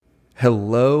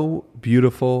Hello,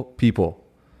 beautiful people.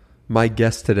 My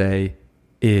guest today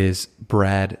is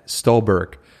Brad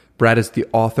Stulberg. Brad is the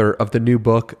author of the new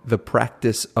book, The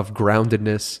Practice of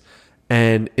Groundedness.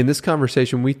 And in this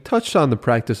conversation, we touched on the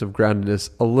practice of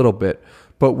groundedness a little bit,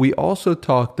 but we also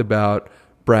talked about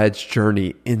Brad's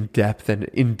journey in depth and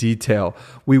in detail.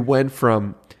 We went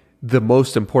from the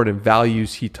most important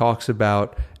values he talks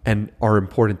about and are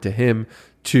important to him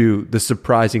to the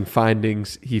surprising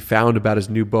findings he found about his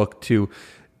new book, to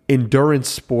endurance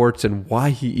sports and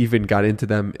why he even got into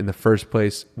them in the first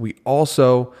place. We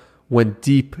also went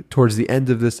deep towards the end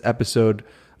of this episode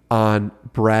on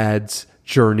Brad's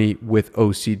journey with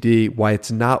OCD, why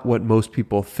it's not what most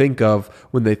people think of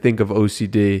when they think of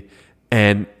OCD,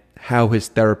 and how his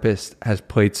therapist has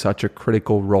played such a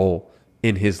critical role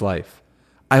in his life.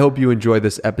 I hope you enjoy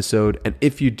this episode, and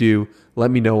if you do,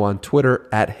 let me know on Twitter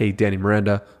at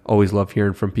HeyDannyMiranda. Always love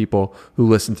hearing from people who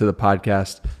listen to the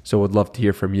podcast, so would love to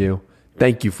hear from you.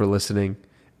 Thank you for listening,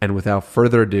 and without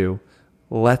further ado,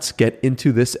 let's get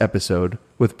into this episode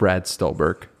with Brad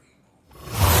Stulberg.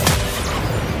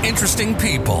 Interesting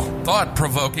people,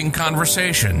 thought-provoking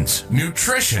conversations,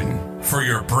 nutrition for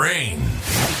your brain.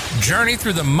 Journey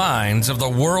through the minds of the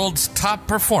world's top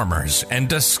performers and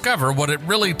discover what it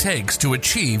really takes to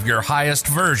achieve your highest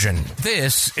version.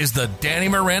 This is the Danny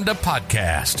Miranda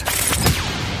Podcast.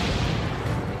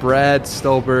 Brad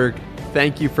Stulberg,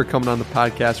 thank you for coming on the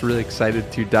podcast. Really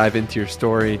excited to dive into your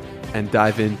story and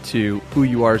dive into who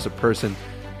you are as a person.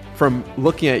 From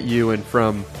looking at you and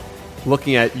from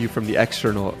looking at you from the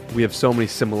external, we have so many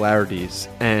similarities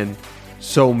and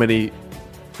so many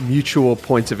mutual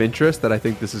points of interest that I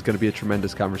think this is going to be a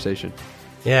tremendous conversation.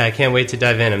 Yeah, I can't wait to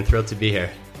dive in. I'm thrilled to be here.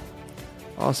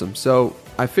 Awesome. So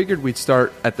I figured we'd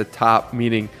start at the top,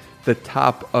 meaning the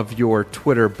top of your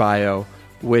Twitter bio,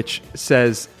 which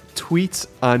says tweets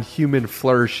on human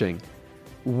flourishing.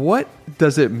 What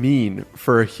does it mean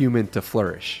for a human to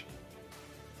flourish?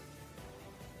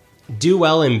 Do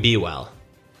well and be well.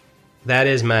 That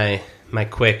is my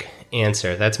quick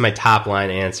answer. That's my top line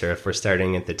answer if we're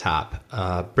starting at the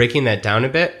top. Breaking that down a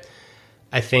bit,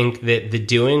 I think that the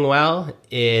doing well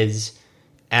is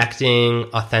acting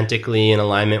authentically in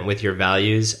alignment with your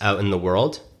values out in the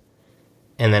world.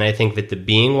 And then I think that the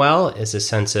being well is a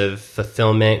sense of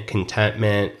fulfillment,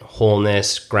 contentment,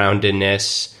 wholeness,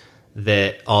 groundedness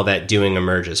that all that doing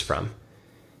emerges from.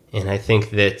 And I think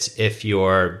that if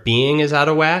your being is out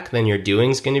of whack, then your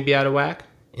doing is going to be out of whack.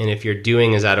 And if your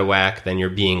doing is out of whack, then your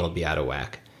being will be out of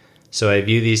whack. So I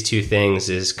view these two things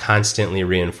as constantly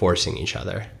reinforcing each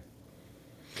other.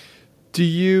 Do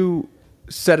you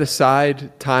set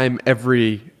aside time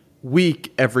every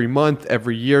week, every month,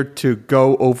 every year to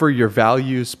go over your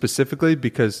values specifically?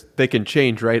 Because they can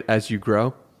change, right, as you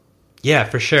grow? Yeah,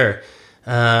 for sure.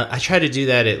 I try to do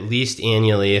that at least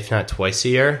annually, if not twice a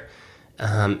year.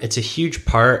 It's a huge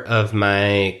part of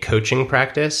my coaching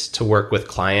practice to work with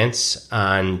clients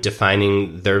on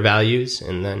defining their values,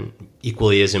 and then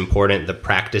equally as important, the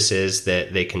practices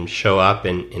that they can show up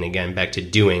and again, back to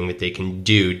doing, that they can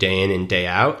do day in and day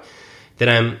out, that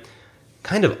I'm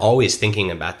kind of always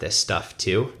thinking about this stuff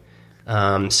too.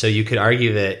 So you could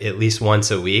argue that at least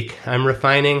once a week, I'm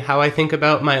refining how I think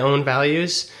about my own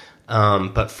values.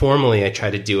 But formally, I try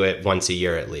to do it once a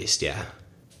year at least, yeah.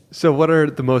 So what are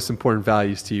the most important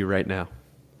values to you right now?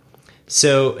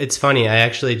 So it's funny. I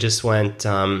actually just went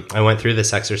through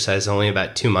this exercise only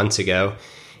about 2 months ago,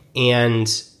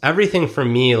 and everything for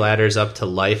me ladders up to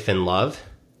life and love.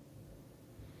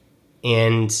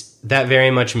 And that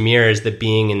very much mirrors the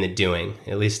being and the doing,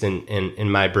 at least in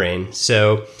my brain.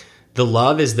 So the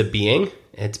love is the being.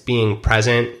 It's being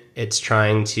present. It's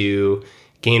trying to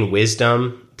gain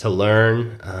wisdom, to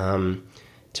learn,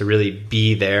 to really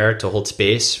be there, to hold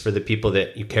space for the people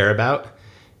that you care about.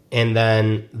 And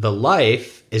then the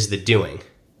life is the doing.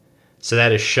 So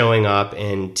that is showing up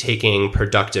and taking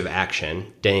productive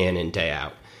action day in and day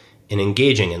out and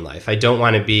engaging in life. I don't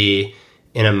want to be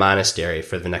in a monastery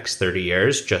for the next 30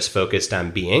 years just focused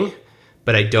on being,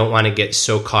 but I don't want to get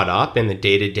so caught up in the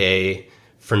day-to-day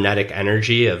frenetic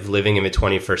energy of living in the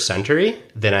 21st century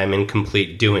that I'm in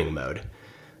complete doing mode.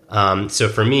 So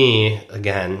for me,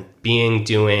 again, being,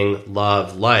 doing,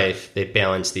 love, life, they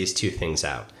balance these two things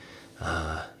out.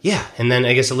 And then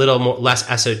I guess a little more, less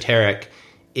esoteric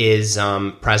is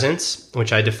presence,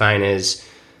 which I define as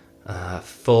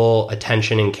full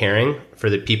attention and caring for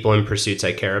the people and pursuits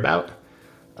I care about.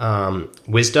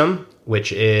 Wisdom,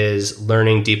 which is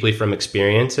learning deeply from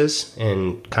experiences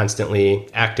and constantly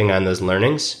acting on those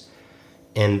learnings.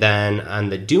 And then on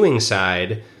the doing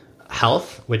side,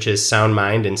 health, which is sound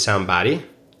mind and sound body.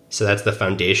 So that's the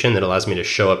foundation that allows me to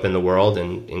show up in the world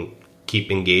and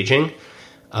keep engaging.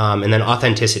 And then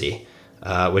authenticity,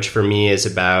 which for me is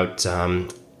about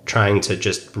trying to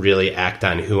just really act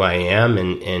on who I am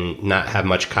and not have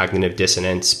much cognitive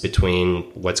dissonance between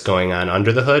what's going on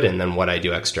under the hood and then what I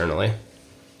do externally.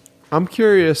 I'm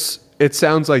curious. It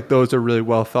sounds like those are really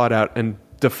well thought out and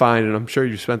defined, and I'm sure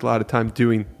you spent a lot of time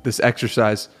doing this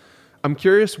exercise. I'm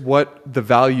curious what the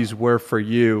values were for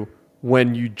you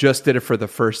when you just did it for the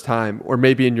first time, or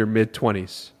maybe in your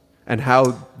mid-20s, and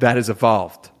how that has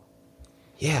evolved.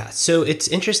 Yeah, so it's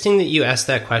interesting that you asked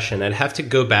that question. I'd have to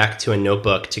go back to a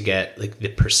notebook to get like the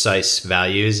precise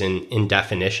values and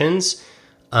definitions.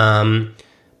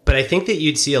 But I think that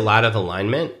you'd see a lot of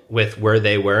alignment with where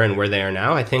they were and where they are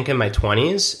now. I think in my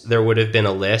 20s, there would have been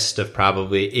a list of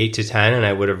probably 8 to 10, and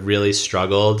I would have really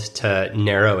struggled to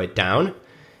narrow it down.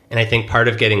 And I think part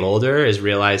of getting older is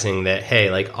realizing that, hey,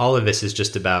 like all of this is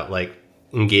just about like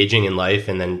engaging in life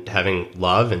and then having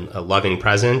love and a loving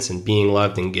presence and being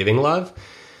loved and giving love.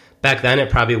 Back then, it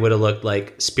probably would have looked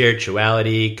like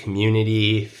spirituality,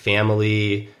 community,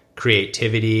 family,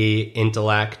 creativity,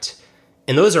 intellect.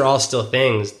 And those are all still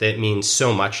things that mean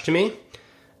so much to me.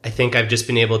 I think I've just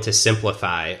been able to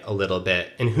simplify a little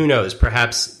bit. And who knows,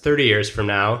 perhaps 30 years from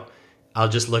now, I'll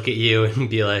just look at you and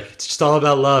be like, it's just all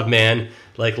about love, man.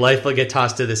 Like life will get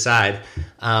tossed to the side.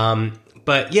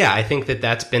 But yeah, I think that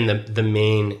that's been the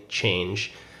main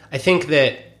change. I think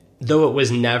that though it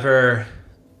was never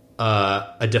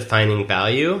a defining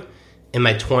value, in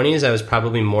my 20s, I was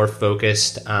probably more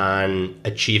focused on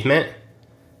achievement,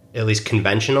 at least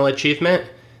conventional achievement.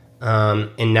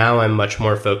 And now I'm much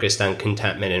more focused on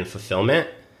contentment and fulfillment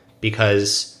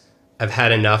because I've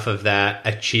had enough of that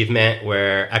achievement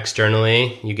where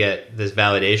externally you get this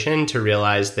validation to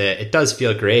realize that it does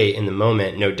feel great in the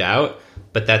moment, no doubt,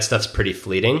 but that stuff's pretty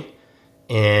fleeting.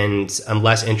 And I'm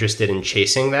less interested in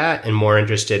chasing that and more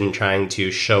interested in trying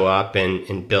to show up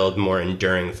and build more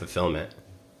enduring fulfillment.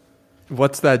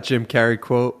 What's that Jim Carrey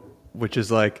quote, which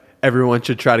is like, everyone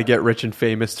should try to get rich and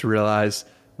famous to realize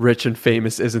rich and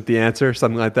famous isn't the answer,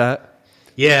 something like that?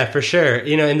 Yeah, for sure.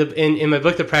 You know, in my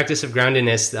book, The Practice of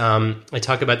Groundedness, I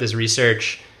talk about this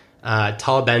research.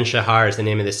 Tal Ben-Shahar is the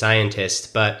name of the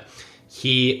scientist, but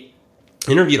he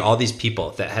interviewed all these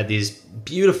people that had these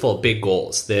beautiful big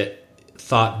goals that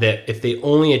thought that if they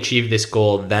only achieved this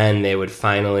goal, then they would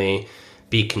finally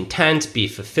be content, be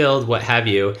fulfilled, what have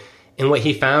you. And what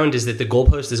he found is that the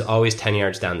goalpost is always 10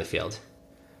 yards down the field.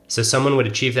 So someone would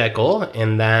achieve that goal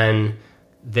and then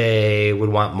they would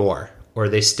want more, or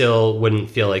they still wouldn't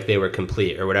feel like they were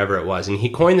complete or whatever it was. And he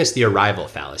coined this the arrival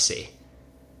fallacy.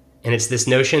 And it's this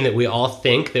notion that we all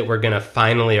think that we're going to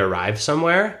finally arrive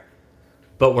somewhere,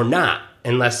 but we're not,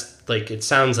 unless like it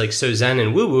sounds like so zen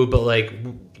and woo-woo, but like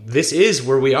this is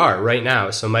where we are right now.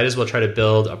 So might as well try to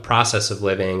build a process of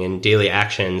living and daily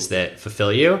actions that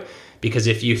fulfill you. Because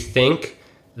if you think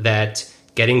that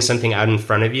getting something out in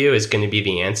front of you is going to be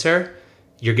the answer,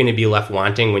 you're going to be left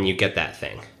wanting when you get that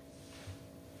thing.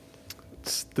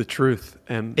 It's the truth.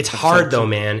 And it's hard though,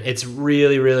 man. It's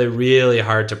really, really, really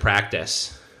hard to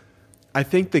practice. I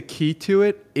think the key to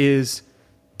it is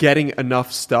getting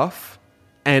enough stuff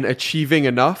and achieving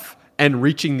enough and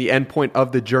reaching the end point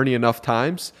of the journey enough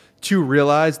times to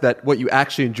realize that what you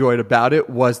actually enjoyed about it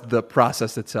was the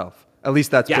process itself. At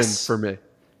least that's been for me.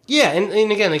 Yeah,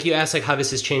 and again, like you asked like how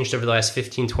this has changed over the last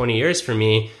 15, 20 years for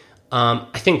me. I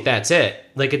think that's it.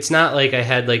 Like it's not like I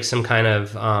had like some kind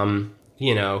of,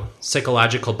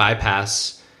 psychological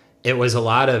bypass. It was a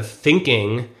lot of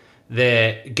thinking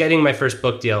that getting my first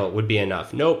book deal would be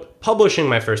enough. Nope. Publishing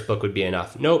my first book would be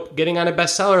enough. Nope. Getting on a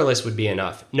bestseller list would be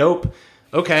enough. Nope.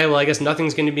 Okay, well, I guess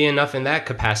nothing's going to be enough in that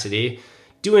capacity.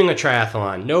 Doing a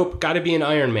triathlon. Nope. Got to be an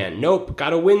Ironman. Nope.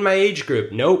 Got to win my age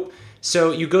group. Nope.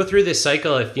 So you go through this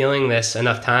cycle of feeling this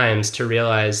enough times to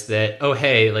realize that, oh,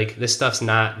 hey, like this stuff's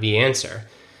not the answer.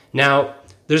 Now,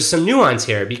 there's some nuance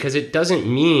here because it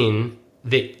doesn't mean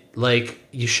that like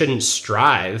you shouldn't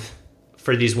strive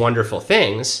for these wonderful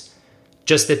things,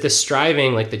 just that the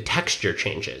striving, like the texture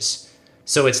changes.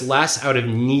 So it's less out of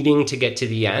needing to get to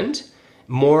the end,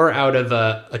 more out of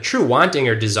a true wanting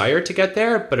or desire to get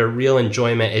there, but a real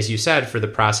enjoyment, as you said, for the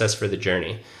process, for the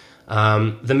journey.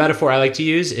 The metaphor I like to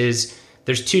use is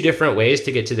there's two different ways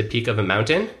to get to the peak of a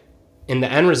mountain, and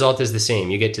the end result is the same.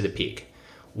 You get to the peak.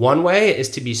 One way is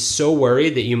to be so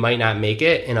worried that you might not make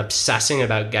it and obsessing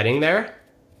about getting there.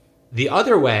 The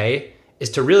other way is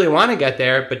to really want to get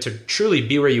there, but to truly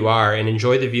be where you are and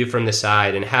enjoy the view from the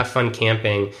side and have fun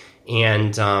camping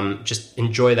and just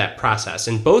enjoy that process.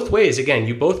 And both ways, again,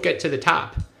 you both get to the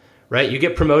top, right? You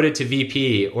get promoted to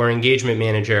VP or engagement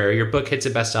manager, or your book hits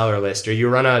a bestseller list, or you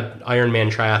run an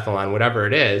Ironman triathlon, whatever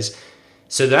it is.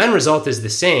 So the end result is the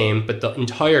same, but the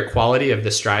entire quality of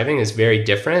the striving is very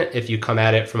different if you come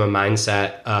at it from a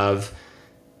mindset of,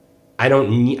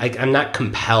 I'm not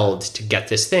compelled to get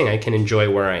this thing. I can enjoy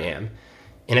where I am.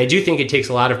 And I do think it takes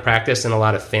a lot of practice and a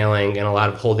lot of failing and a lot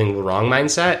of holding the wrong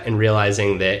mindset and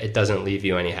realizing that it doesn't leave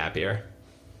you any happier.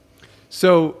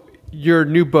 So your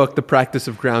new book, The Practice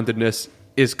of Groundedness,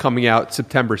 is coming out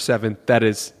September 7th. That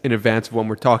is in advance of when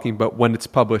we're talking, but when it's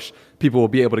published, people will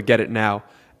be able to get it now.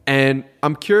 And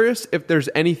I'm curious if there's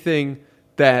anything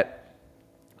that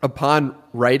upon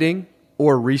writing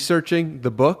or researching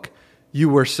the book, you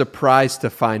were surprised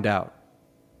to find out.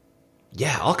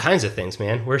 Yeah, all kinds of things,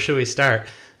 man. Where should we start?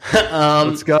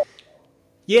 Let's go.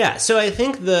 Yeah, so I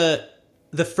think the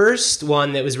first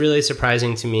one that was really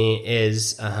surprising to me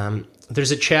is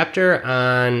there's a chapter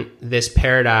on this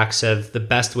paradox of the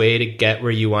best way to get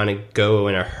where you want to go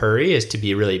in a hurry is to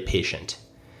be really patient.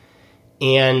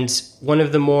 And one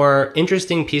of the more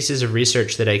interesting pieces of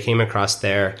research that I came across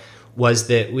there was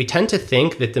that we tend to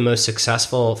think that the most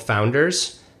successful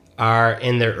founders are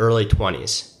in their early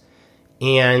 20s.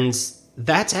 And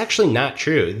that's actually not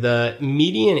true. The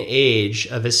median age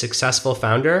of a successful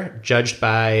founder, judged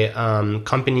by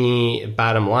company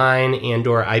bottom line and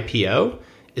or IPO,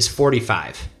 is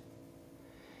 45.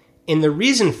 And the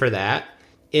reason for that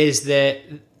is that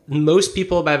most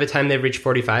people, by the time they've reached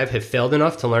 45, have failed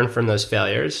enough to learn from those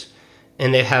failures,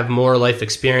 and they have more life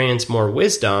experience, more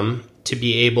wisdom to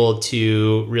be able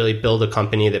to really build a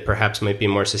company that perhaps might be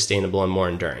more sustainable and more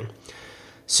enduring.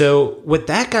 So what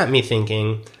that got me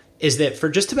thinking is that for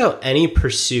just about any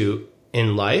pursuit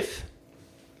in life,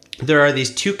 there are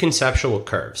these two conceptual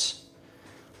curves.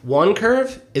 One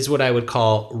curve is what I would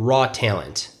call raw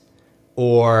talent,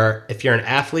 or if you're an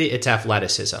athlete, it's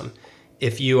athleticism.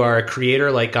 If you are a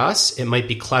creator like us, it might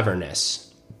be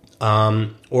cleverness,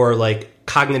 or like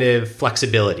cognitive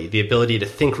flexibility, the ability to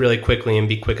think really quickly and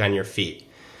be quick on your feet.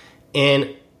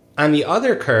 And on the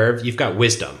other curve, you've got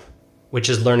wisdom, which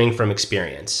is learning from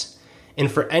experience.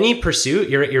 And for any pursuit,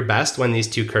 you're at your best when these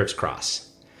two curves cross.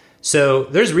 So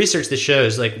there's research that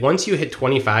shows like once you hit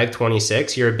 25,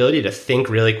 26, your ability to think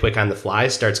really quick on the fly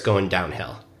starts going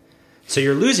downhill. So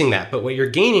you're losing that, but what you're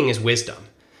gaining is wisdom.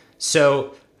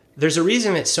 So there's a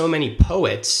reason that so many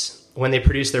poets, when they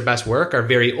produce their best work, are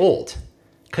very old,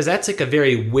 because that's like a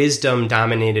very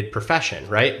wisdom-dominated profession,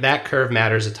 right? That curve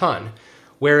matters a ton.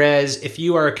 Whereas if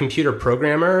you are a computer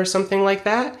programmer or something like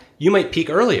that, you might peak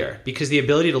earlier because the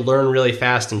ability to learn really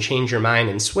fast and change your mind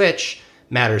and switch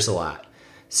matters a lot.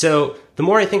 So the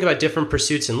more I think about different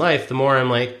pursuits in life, the more I'm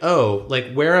like, oh,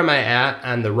 like where am I at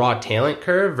on the raw talent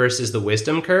curve versus the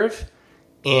wisdom curve?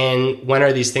 And when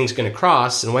are these things going to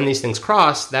cross? And when these things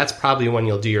cross, that's probably when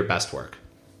you'll do your best work.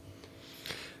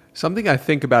 Something I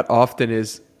think about often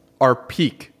is our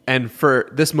peak. And for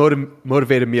this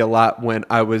motivated me a lot when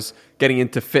I was getting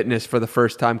into fitness for the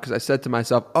first time, because I said to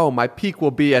myself, oh, my peak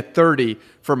will be at 30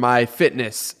 for my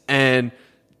fitness. And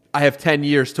I have 10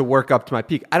 years to work up to my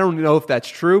peak. I don't know if that's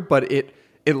true, but it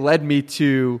led me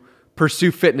to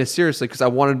pursue fitness seriously because I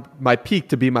wanted my peak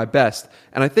to be my best.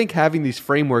 And I think having these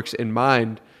frameworks in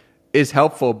mind is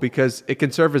helpful because it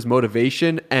can serve as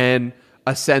motivation and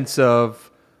a sense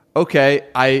of, okay,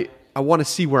 I want to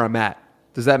see where I'm at.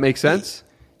 Does that make sense?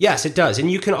 Yes, it does. And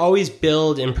you can always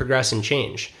build and progress and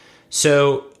change.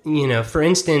 So, for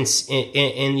instance,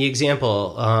 in the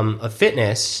example of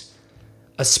fitness,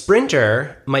 a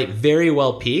sprinter might very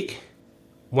well peak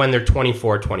when they're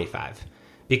 24, 25.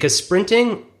 Because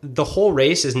sprinting, the whole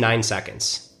race is 9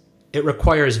 seconds. It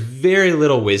requires very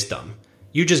little wisdom.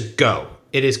 You just go.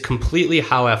 It is completely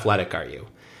how athletic are you.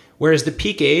 Whereas the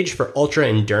peak age for ultra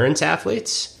endurance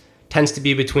athletes tends to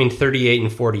be between 38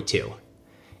 and 42.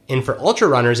 And for ultra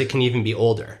runners, it can even be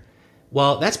older.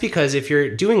 Well, that's because if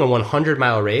you're doing a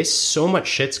 100-mile race, so much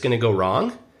shit's going to go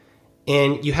wrong,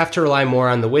 and you have to rely more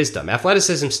on the wisdom.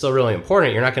 Athleticism is still really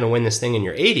important. You're not going to win this thing in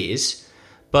your 80s,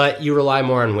 but you rely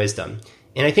more on wisdom.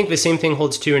 And I think the same thing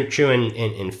holds true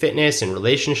in fitness and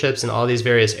relationships and all these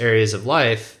various areas of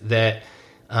life, that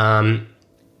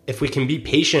if we can be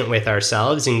patient with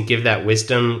ourselves and give that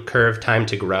wisdom curve time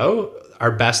to grow,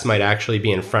 our best might actually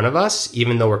be in front of us,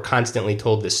 even though we're constantly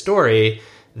told this story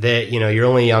that, you're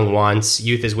only young once,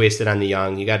 youth is wasted on the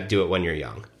young, you got to do it when you're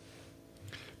young.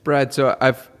 Brad, so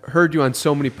I've heard you on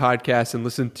so many podcasts and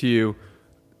listened to you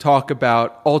talk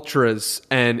about ultras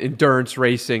and endurance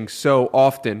racing so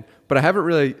often, but I haven't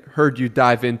really heard you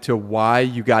dive into why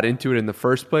you got into it in the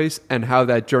first place and how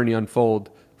that journey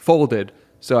unfolded.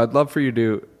 So I'd love for you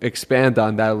to expand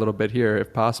on that a little bit here,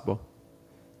 if possible.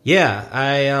 Yeah,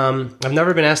 I've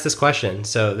never been asked this question,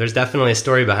 so there's definitely a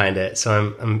story behind it.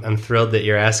 So I'm thrilled that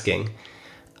you're asking.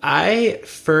 I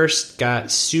first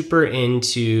got super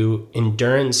into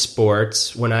endurance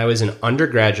sports when I was in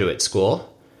undergraduate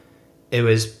school. It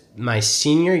was my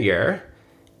senior year,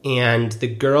 and the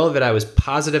girl that I was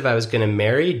positive I was going to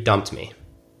marry dumped me.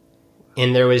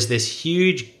 And there was this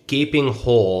huge gaping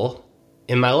hole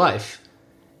in my life.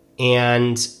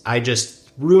 And I just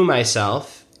threw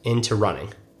myself into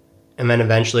running, and then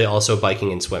eventually also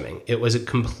biking and swimming. It was a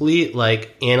complete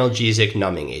like analgesic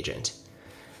numbing agent.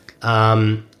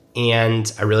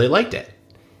 And I really liked it.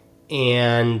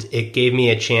 And it gave me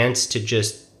a chance to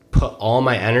just put all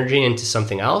my energy into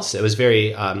something else. It was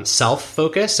very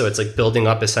self-focused. So it's like building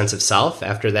up a sense of self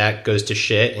after that goes to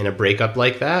shit in a breakup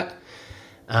like that.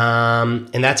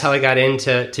 And that's how I got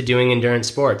into doing endurance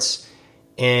sports.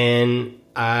 And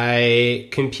I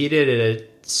competed at a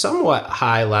somewhat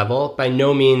high level, by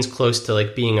no means close to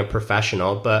like being a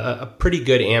professional, but a pretty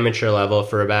good amateur level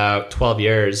for about 12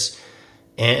 years.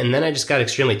 And then I just got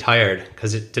extremely tired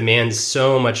because it demands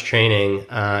so much training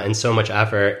and so much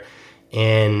effort.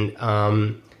 And,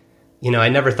 I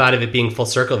never thought of it being full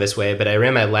circle this way, but I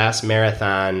ran my last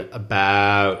marathon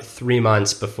about 3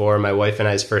 months before my wife and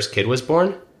I's first kid was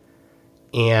born.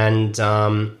 And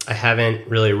I haven't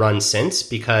really run since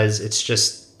because it's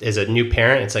just, as a new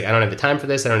parent, it's like, I don't have the time for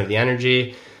this. I don't have the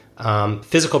energy.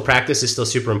 Physical practice is still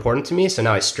super important to me. So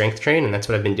now I strength train, and that's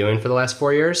what I've been doing for the last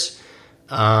 4 years.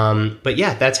 But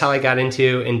yeah, that's how I got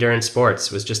into endurance sports.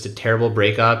 It was just a terrible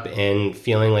breakup and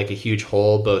feeling like a huge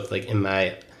hole, both like in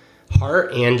my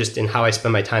heart and just in how I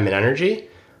spend my time and energy,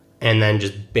 and then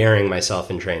just burying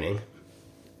myself in training.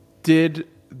 Did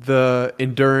the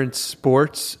endurance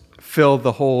sports fill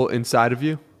the hole inside of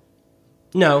you?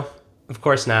 No, of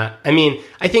course not. I mean,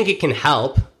 I think it can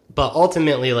help, but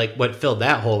ultimately like what filled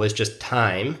that hole was just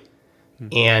time.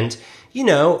 And,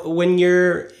 when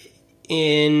you're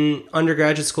in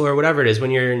undergraduate school or whatever it is,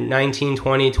 when you're 19,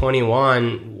 20,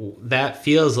 21, that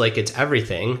feels like it's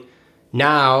everything.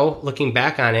 Now, looking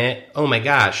back on it, oh my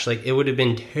gosh, like it would have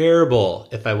been terrible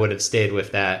if I would have stayed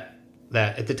with that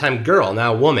at the time girl,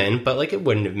 now woman, but like it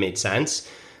wouldn't have made sense.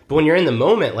 But when you're in the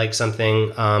moment, like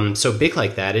something so big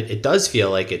like that, it does feel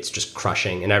like it's just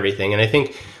crushing and everything. And I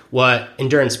think what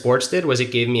endurance sports did was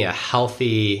it gave me a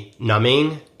healthy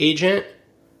numbing agent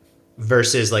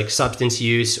versus like substance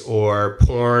use or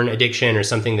porn addiction or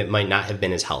something that might not have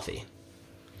been as healthy.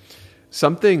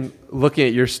 Something, looking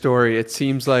at your story, it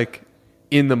seems like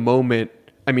in the moment,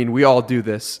 I mean, we all do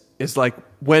this, is like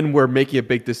when we're making a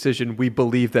big decision, we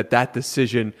believe that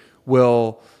decision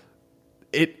will,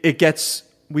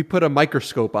 we put a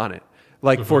microscope on it.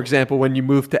 Like, for example, when you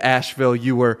moved to Asheville,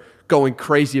 you were going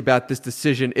crazy about this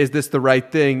decision. Is this the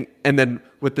right thing? And then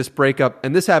with this breakup,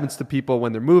 and this happens to people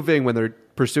when they're moving, when they're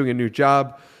pursuing a new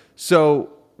job. So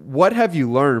what have you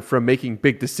learned from making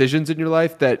big decisions in your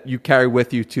life that you carry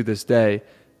with you to this day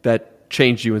that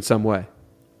changed you in some way?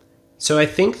 So I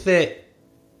think that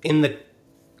in the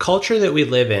culture that we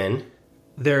live in,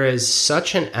 there is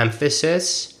such an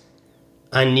emphasis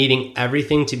on needing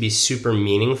everything to be super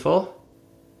meaningful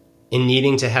and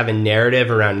needing to have a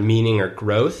narrative around meaning or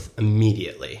growth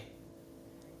immediately.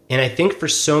 And I think for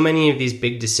so many of these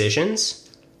big decisions,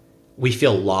 we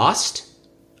feel lost.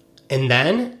 And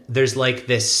then there's like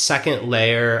this second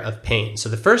layer of pain. So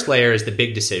the first layer is the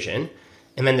big decision.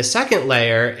 And then the second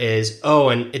layer is,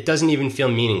 and it doesn't even feel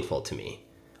meaningful to me.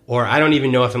 Or I don't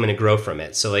even know if I'm going to grow from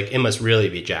it. So like it must really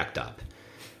be jacked up.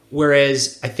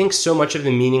 Whereas I think so much of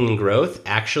the meaning and growth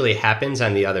actually happens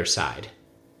on the other side.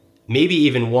 Maybe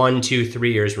even 1, 2,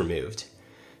 3 years removed.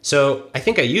 So I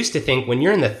think I used to think when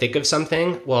you're in the thick of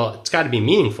something, well, it's got to be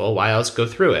meaningful. Why else go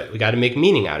through it? We got to make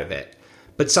meaning out of it.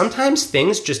 But sometimes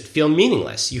things just feel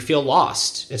meaningless. You feel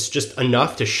lost. It's just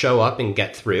enough to show up and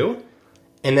get through.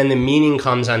 And then the meaning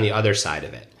comes on the other side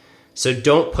of it. So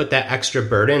don't put that extra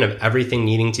burden of everything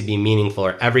needing to be meaningful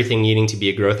or everything needing to be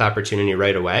a growth opportunity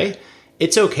right away.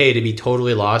 It's okay to be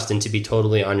totally lost and to be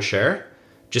totally unsure.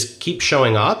 Just keep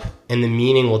showing up and the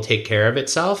meaning will take care of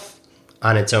itself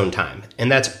on its own time.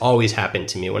 And that's always happened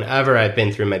to me. Whenever I've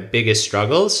been through my biggest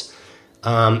struggles,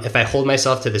 if I hold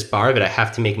myself to this bar that I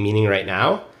have to make meaning right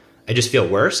now, I just feel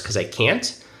worse because I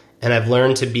can't. And I've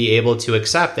learned to be able to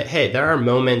accept that, hey, there are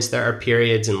moments, there are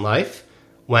periods in life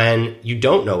when you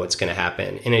don't know what's going to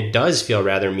happen. And it does feel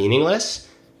rather meaningless.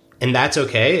 And that's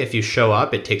okay. If you show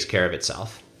up, it takes care of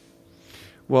itself.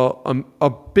 Well, a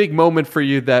big moment for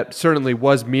you that certainly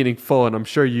was meaningful, and I'm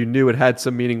sure you knew it had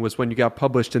some meaning, was when you got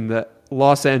published in the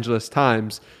Los Angeles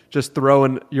Times, just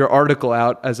throwing your article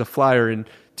out as a flyer in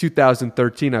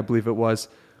 2013, I believe it was.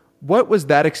 What was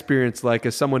that experience like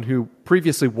as someone who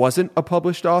previously wasn't a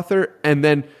published author? And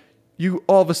then, you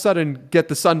all of a sudden get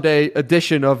the Sunday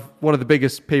edition of one of the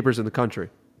biggest papers in the country.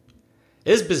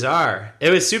 It was bizarre.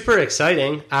 It was super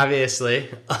exciting, obviously.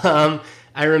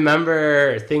 I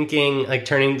remember thinking, like,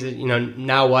 turning to,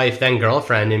 now wife, then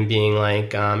girlfriend, and being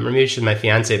like, or maybe she was my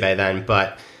fiance by then,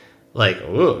 but like,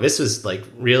 ooh, this was like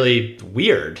really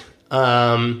weird.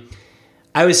 I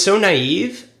was so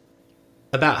naive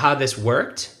about how this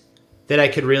worked that I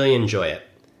could really enjoy it.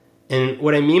 And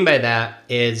what I mean by that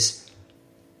is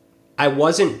I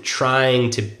wasn't trying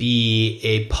to be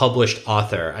a published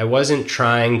author. I wasn't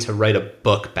trying to write a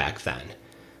book back then.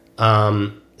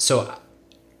 So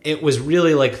it was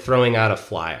really like throwing out a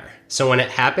flyer. So when it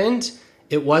happened,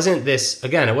 it wasn't this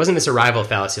arrival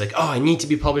fallacy, like, oh, I need to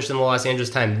be published in the Los Angeles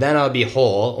Times, then I'll be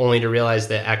whole, only to realize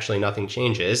that actually nothing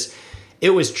changes. It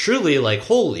was truly like,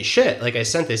 holy shit, like I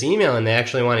sent this email and they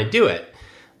actually want to do it.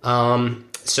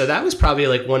 So that was probably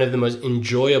like one of the most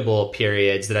enjoyable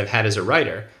periods that I've had as a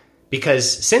writer,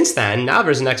 because since then, now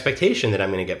there's an expectation that I'm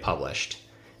going to get published.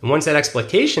 And once that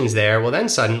expectation's there, well, then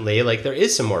suddenly like there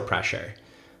is some more pressure.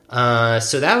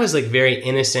 So that was like very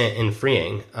innocent and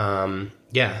freeing.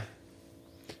 Yeah.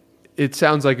 It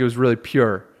sounds like it was really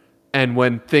pure. And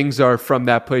when things are from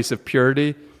that place of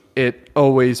purity, it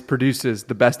always produces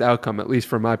the best outcome, at least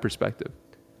from my perspective.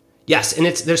 Yes, and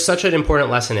there's such an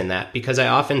important lesson in that, because I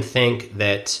often think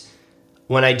that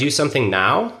when I do something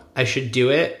now, I should do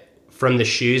it from the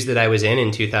shoes that I was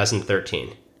in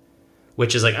 2013,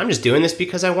 which is like, I'm just doing this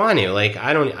because I want to. Like,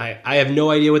 I have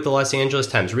no idea what the Los Angeles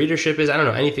Times readership is. I don't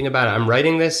know anything about it. I'm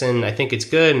writing this and I think it's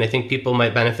good and I think people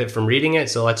might benefit from reading it,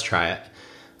 so let's try it.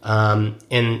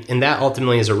 And that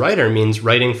ultimately as a writer means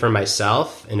writing for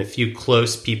myself and a few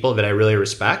close people that I really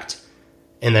respect,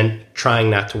 and then trying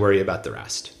not to worry about the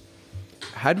rest.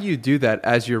 How do you do that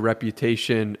as your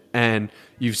reputation, and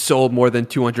you've sold more than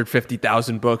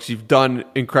 250,000 books, you've done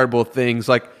incredible things?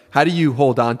 Like, how do you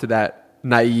hold on to that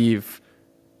naive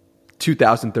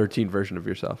 2013 version of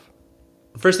yourself?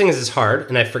 The first thing is it's hard,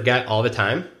 and I forget all the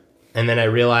time. And then I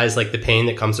realize like the pain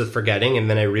that comes with forgetting, and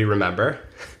then I remember.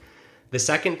 The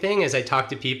second thing is I talk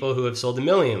to people who have sold 1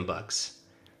 million books.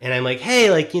 And I'm like,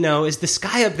 hey, like, is the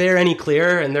sky up there any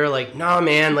clearer? And they're like, no,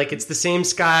 man, like it's the same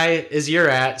sky as you're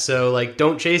at. So like,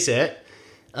 don't chase it.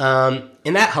 And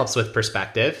that helps with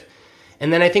perspective.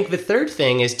 And then I think the third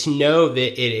thing is to know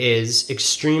that it is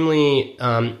extremely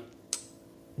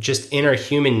just in our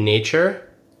human nature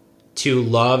to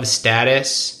love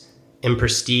status and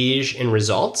prestige and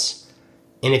results.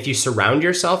 And if you surround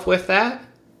yourself with that,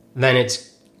 then it's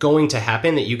going to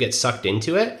happen that you get sucked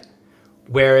into it.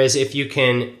 Whereas if you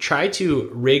can try to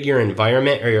rig your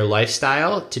environment or your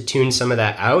lifestyle to tune some of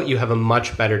that out, you have a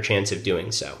much better chance of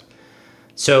doing so.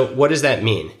 So what does that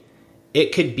mean?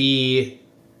 It could be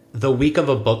the week of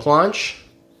a book launch,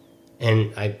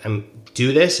 and I'm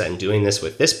doing this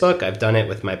with this book. I've done it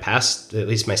with my past, at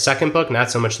least my second book,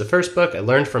 not so much the first book. I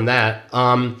learned from that.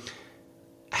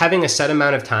 Having a set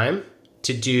amount of time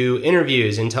to do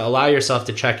interviews and to allow yourself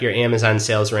to check your Amazon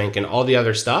sales rank and all the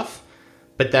other stuff.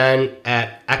 But then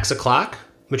at X o'clock,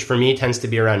 which for me tends to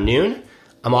be around noon,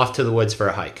 I'm off to the woods for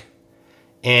a hike.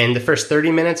 And the first 30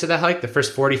 minutes of the hike, the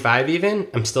first 45 even,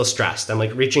 I'm still stressed. I'm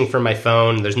like reaching for my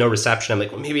phone. There's no reception. I'm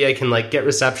like, well, maybe I can like get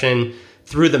reception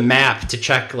through the map to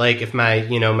check like if my,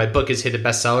 my book has hit a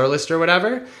bestseller list or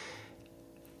whatever.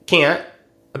 Can't.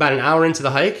 About an hour into the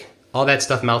hike, all that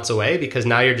stuff melts away because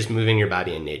now you're just moving your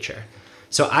body in nature.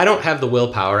 So I don't have the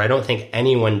willpower, I don't think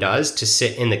anyone does, to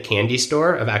sit in the candy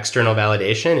store of external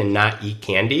validation and not eat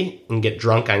candy and get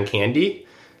drunk on candy.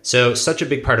 So such a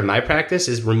big part of my practice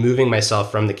is removing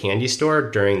myself from the candy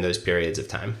store during those periods of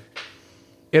time.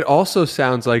 It also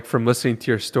sounds like, from listening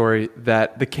to your story,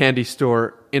 that the candy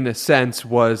store, in a sense,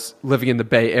 was living in the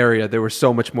Bay Area. There were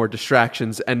so much more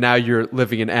distractions, and now you're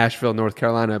living in Asheville, North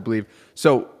Carolina, I believe.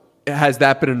 So has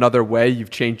that been another way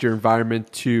you've changed your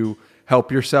environment to help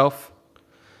yourself?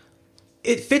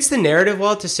 It fits the narrative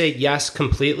well to say yes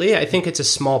completely. I think it's a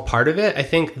small part of it. I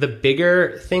think the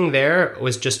bigger thing there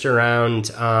was just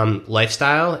around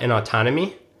lifestyle and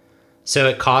autonomy. So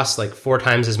it costs like 4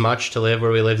 times as much to live where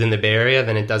we lived in the Bay Area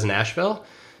than it does in Asheville.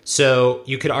 So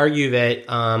you could argue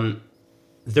that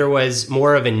there was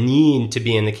more of a need to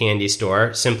be in the candy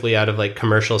store simply out of like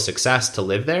commercial success to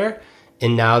live there.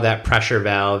 And now that pressure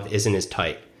valve isn't as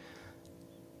tight.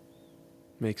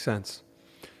 Makes sense.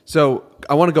 So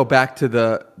I want to go back to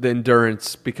the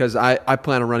endurance, because I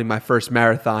plan on running my first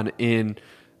marathon in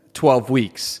 12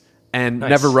 weeks and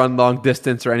never run long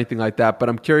distance or anything like that. But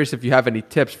I'm curious if you have any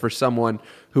tips for someone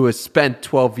who has spent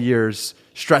 12 years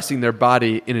stressing their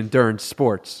body in endurance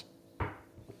sports.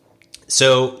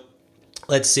 So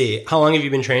let's see. How long have you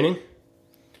been training?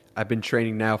 I've been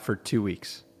training now for 2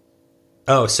 weeks.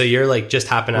 Oh, so you're like just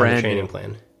hopping on the Brand training new.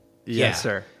 plan. Yes,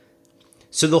 sir.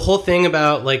 So the whole thing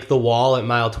about like the wall at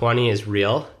mile 20 is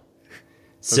real.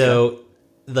 So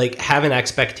like have an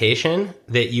expectation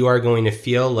that you are going to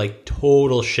feel like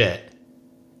total shit.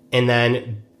 And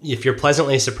then if you're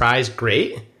pleasantly surprised,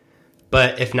 great.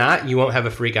 But if not, you won't have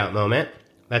a freak out moment.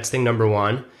 That's thing number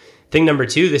one. Thing number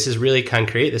two, this is really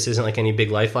concrete. This isn't like any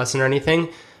big life lesson or anything.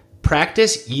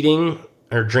 Practice eating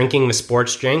or drinking the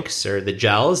sports drinks or the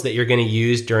gels that you're going to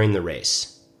use during the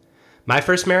race. My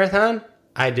first marathon,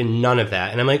 I did none of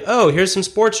that. And I'm like, oh, here's some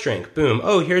sports drink. Boom.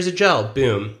 Oh, here's a gel.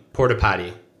 Boom. Porta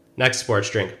potty. Next sports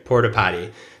drink. Porta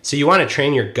potty. So you want to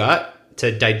train your gut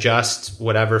to digest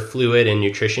whatever fluid and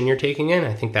nutrition you're taking in.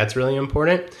 I think that's really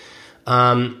important.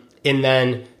 And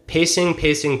then pacing,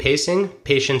 patience.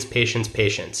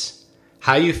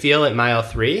 How you feel at mile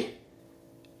 3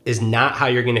 is not how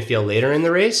you're going to feel later in the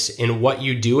race. And what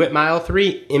you do at mile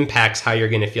 3 impacts how you're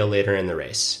going to feel later in the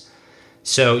race.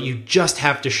 So you just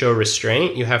have to show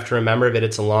restraint. You have to remember that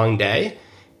it's a long day.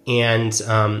 And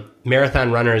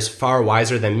marathon runners far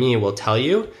wiser than me will tell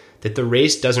you that the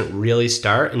race doesn't really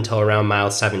start until around mile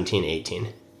 17,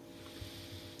 18.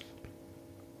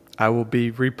 I will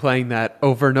be replaying that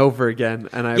over and over again,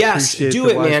 and I appreciate do the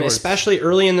it, wise man, words. especially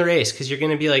early in the race, because you're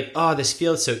going to be like, oh, this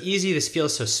feels so easy, this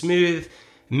feels so smooth.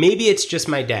 Maybe it's just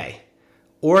my day.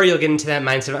 Or you'll get into that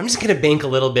mindset of, I'm just going to bank a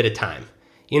little bit of time.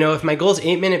 You know, if my goal is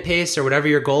 8-minute pace or whatever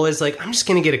your goal is, like, I'm just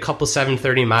going to get a couple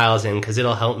 7:30 miles in because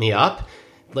it'll help me up.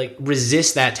 Like,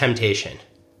 resist that temptation.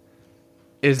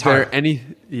 Is there any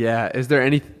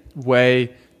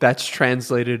way that's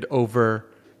translated over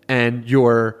and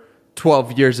your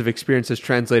 12 years of experience is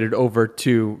translated over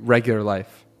to regular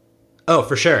life? Oh,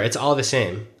 for sure. It's all the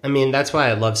same. I mean, that's why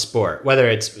I love sport. Whether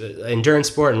it's endurance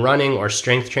sport and running or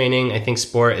strength training, I think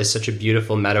sport is such a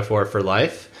beautiful metaphor for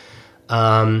life.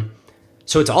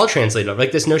 So it's all translated over.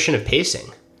 Like this notion of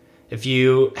pacing. If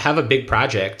you have a big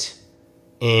project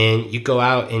and you go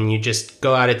out and you just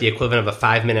go out at the equivalent of a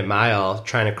 5-minute mile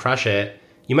trying to crush it,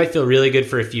 you might feel really good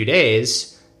for a few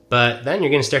days, but then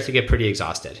you're going to start to get pretty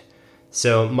exhausted.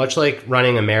 So much like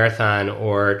running a marathon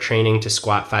or training to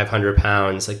squat 500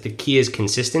 pounds, like the key is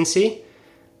consistency,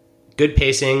 good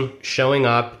pacing, showing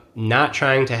up, not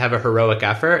trying to have a heroic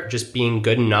effort, just being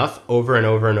good enough over and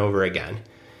over and over again.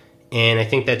 And I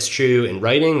think that's true in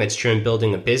writing, that's true in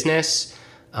building a business.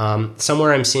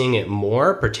 Somewhere I'm seeing it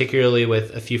more, particularly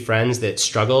with a few friends that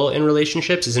struggle in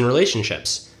relationships, is in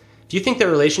relationships. If you think that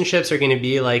relationships are going to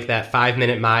be like that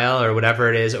 5-minute mile or whatever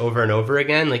it is over and over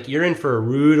again, like you're in for a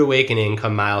rude awakening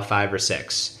come mile 5 or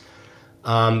 6.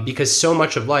 Because so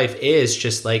much of life is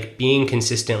just like being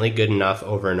consistently good enough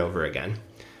over and over again.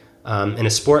 In a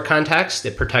sport context,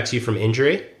 it protects you from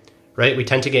injury, right? We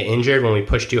tend to get injured when we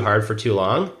push too hard for too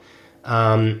long.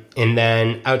 And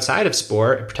then outside of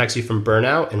sport, it protects you from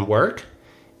burnout and work.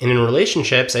 And in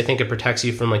relationships, I think it protects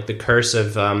you from like the curse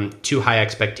of too high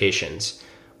expectations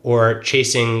or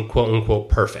chasing quote unquote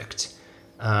perfect.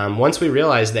 Once we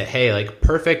realize that, hey, like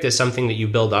perfect is something that you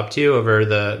build up to over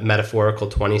the metaphorical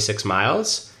 26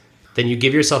 miles, then you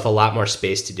give yourself a lot more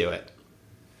space to do it.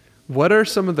 What are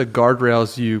some of the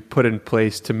guardrails you put in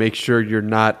place to make sure you're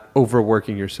not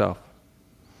overworking yourself?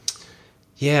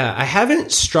 Yeah, I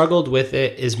haven't struggled with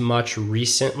it as much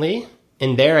recently.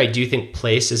 And there, I do think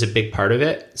place is a big part of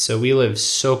it. So we live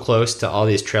so close to all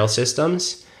these trail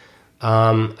systems.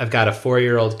 I've got a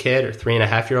 4-year-old kid or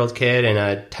 3.5-year-old kid and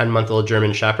a 10-month-old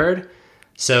German Shepherd.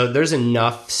 So there's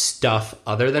enough stuff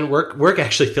other than work. Work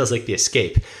actually feels like the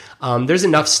escape. There's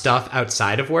enough stuff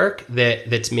outside of work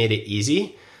that's made it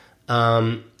easy.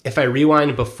 If I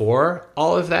rewind before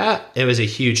all of that, it was a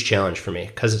huge challenge for me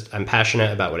because I'm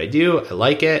passionate about what I do. I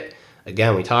like it.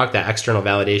 Again, we talked, that external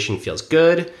validation feels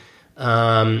good.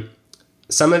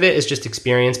 Some of it is just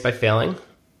experience by failing.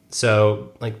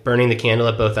 So like burning the candle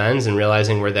at both ends and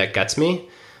realizing where that gets me.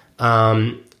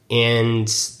 And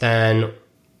then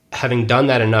having done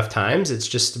that enough times, it's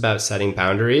just about setting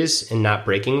boundaries and not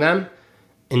breaking them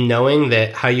and knowing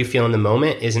that how you feel in the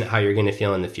moment isn't how you're going to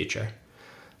feel in the future.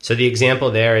 So the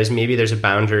example there is maybe there's a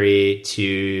boundary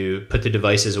to put the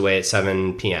devices away at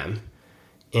 7 p.m.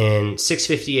 In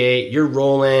 6:58, you're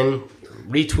rolling,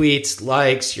 retweets,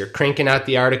 likes, you're cranking out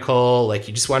the article, like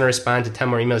you just want to respond to 10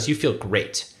 more emails, you feel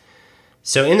great.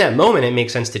 So in that moment, it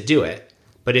makes sense to do it.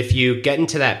 But if you get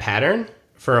into that pattern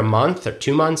for a month or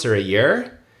 2 months or a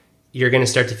year, you're going to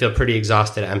start to feel pretty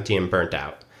exhausted, empty, and burnt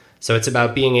out. So it's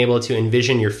about being able to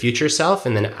envision your future self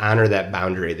and then honor that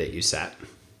boundary that you set.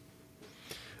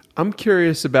 I'm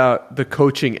curious about the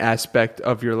coaching aspect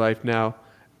of your life now.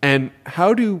 And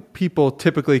how do people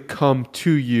typically come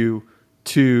to you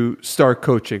to start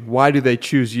coaching? Why do they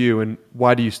choose you, and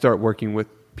why do you start working with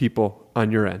people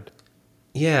on your end?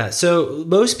 Yeah, so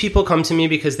most people come to me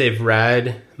because they've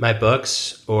read my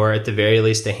books, or at the very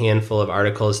least a handful of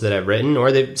articles that I've written,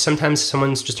 or sometimes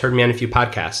someone's just heard me on a few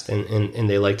podcasts and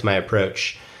they liked my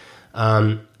approach.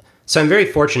 So I'm very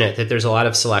fortunate that there's a lot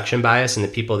of selection bias in the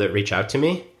people that reach out to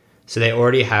me. So they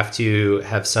already have to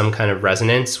have some kind of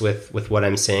resonance with what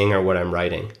I'm saying or what I'm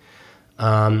writing.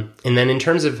 And then in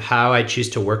terms of how I choose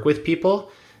to work with people,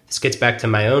 this gets back to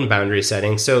my own boundary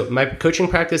setting. So my coaching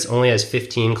practice only has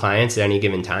 15 clients at any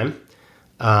given time,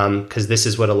 because this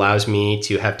is what allows me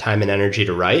to have time and energy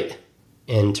to write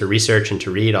and to research and to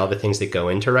read all the things that go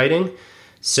into writing.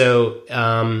 So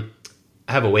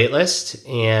I have a wait list,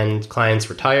 and clients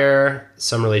retire.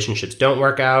 Some relationships don't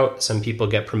work out. Some people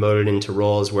get promoted into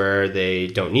roles where they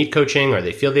don't need coaching, or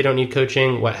they feel they don't need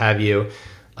coaching, what have you.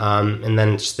 And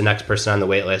then just the next person on the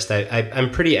wait list.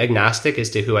 I'm pretty agnostic as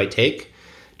to who I take,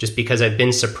 just because I've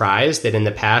been surprised that in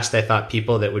the past I thought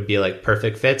people that would be like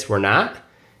perfect fits were not,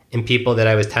 and people that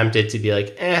I was tempted to be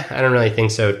like, I don't really think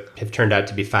so, have turned out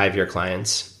to be 5-year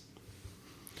clients.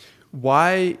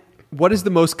 What is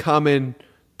the most common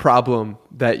problem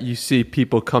that you see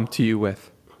people come to you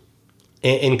with?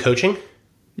 In coaching?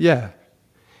 Yeah.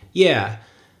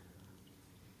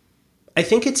 I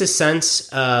think it's a sense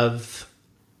of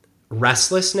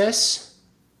restlessness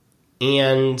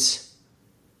and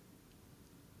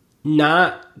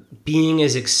not being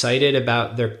as excited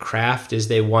about their craft as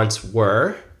they once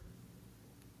were,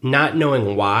 not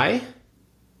knowing why,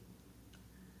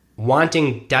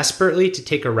 wanting desperately to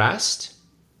take a rest,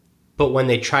 but when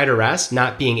they try to rest,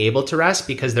 not being able to rest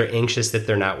because they're anxious that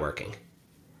they're not working.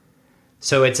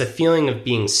 So it's a feeling of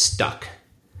being stuck.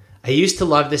 I used to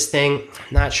love this thing.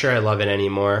 I'm not sure I love it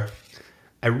anymore.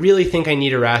 I really think I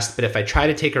need a rest, but if I try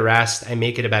to take a rest, I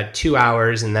make it about 2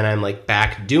 hours and then I'm like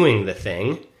back doing the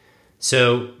thing.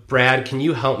 So, Brad, can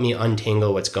you help me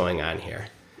untangle what's going on here?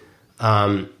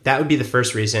 That would be the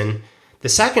first reason. The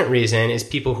second reason is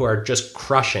people who are just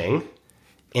crushing,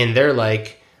 and they're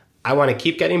like, I want to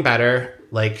keep getting better.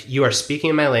 Like, you are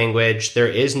speaking my language. There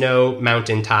is no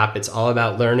mountaintop. It's all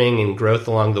about learning and growth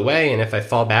along the way. And if I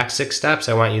fall back 6 steps,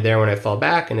 I want you there when I fall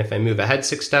back. And if I move ahead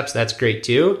 6 steps, that's great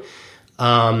too.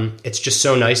 It's just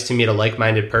so nice to meet a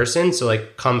like-minded person. So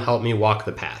like, come help me walk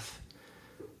the path.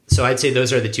 So I'd say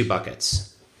those are the 2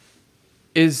 buckets.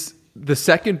 Is the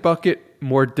second bucket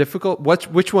more difficult?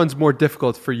 Which one's more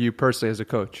difficult for you personally as a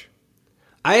coach?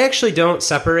 I actually don't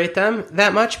separate them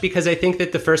that much, because I think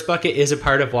that the first bucket is a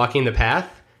part of walking the path.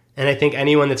 And I think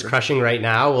anyone that's crushing right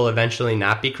now will eventually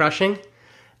not be crushing.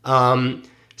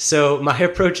 So my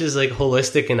approach is like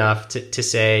holistic enough to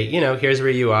say, here's where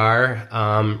you are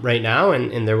right now,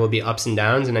 and there will be ups and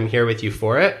downs, and I'm here with you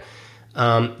for it.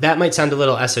 That might sound a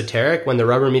little esoteric. When the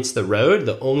rubber meets the road,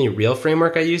 the only real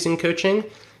framework I use in coaching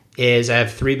is I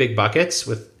have 3 big buckets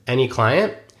with any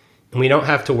client, and we don't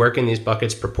have to work in these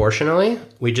buckets proportionally.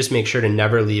 We just make sure to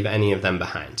never leave any of them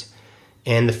behind.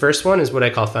 And the first one is what I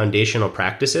call foundational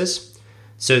practices.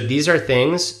 So these are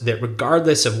things that,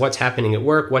 regardless of what's happening at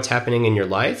work, what's happening in your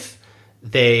life,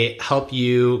 they help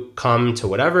you come to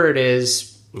whatever it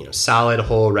is, solid,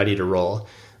 whole, ready to roll.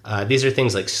 These are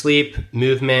things like sleep,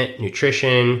 movement,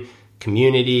 nutrition,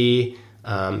 community.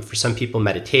 For some people,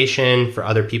 meditation. For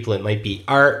other people, it might be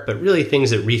art, but really things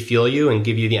that refuel you and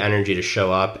give you the energy to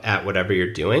show up at whatever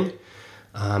you're doing.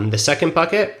 The second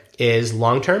bucket is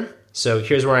long-term. So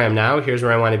here's where I am now. Here's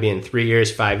where I want to be in 3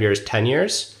 years, 5 years, 10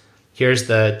 years. Here's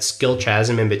the skill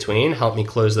chasm in between. Help me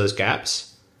close those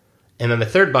gaps. And then the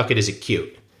third bucket is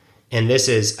acute. And this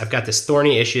is, I've got this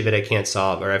thorny issue that I can't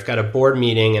solve, or I've got a board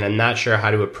meeting and I'm not sure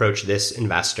how to approach this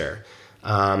investor.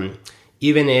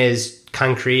 Even as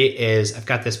concrete is, I've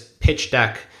got this pitch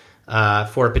deck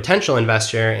for a potential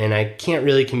investor and I can't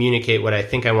really communicate what I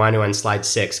think I want to on slide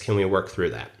 6. Can we work through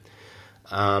that?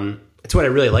 It's what I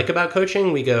really like about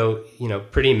coaching. We go,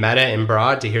 pretty meta and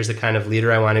broad to here's the kind of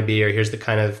leader I want to be, or here's the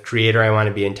kind of creator I want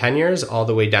to be in 10 years, all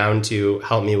the way down to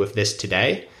help me with this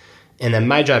today. And then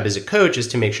my job as a coach is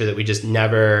to make sure that we just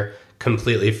never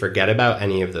completely forget about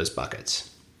any of those buckets.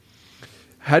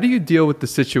 How do you deal with the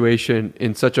situation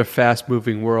in such a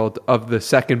fast-moving world of the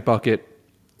second bucket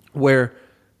where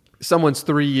someone's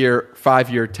 3-year,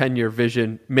 5-year, 10-year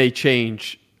vision may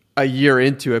change a year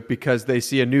into it because they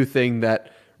see a new thing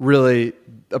that really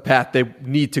a path they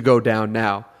need to go down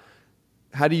now?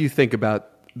 How do you think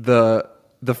about the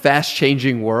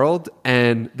fast-changing world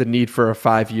and the need for a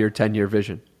 5-year, 10-year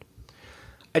vision?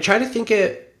 I try to think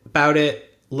about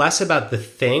it less about the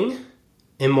thing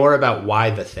and more about why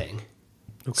the thing.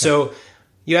 Okay. So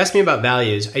You asked me about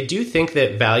values. I do think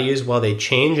that values, while they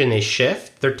change and they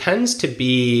shift, there tends to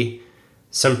be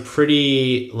some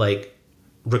pretty like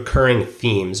recurring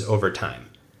themes over time.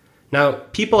 Now,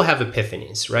 people have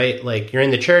epiphanies, right? Like you're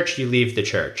in the church, you leave the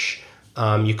church.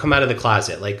 You come out of the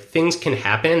closet. Like things can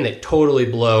happen that totally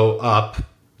blow up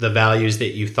the values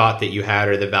that you thought that you had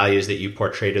or the values that you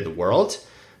portray to the world.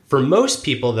 For most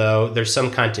people, though, there's some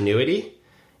continuity.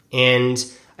 And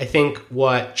I think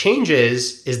what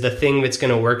changes is the thing that's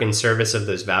going to work in service of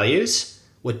those values.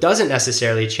 What doesn't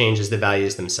necessarily change is the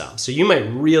values themselves. So you might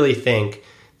really think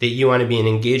that you want to be an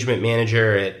engagement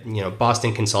manager at,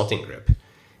 Boston Consulting Group.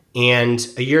 And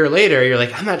a year later, you're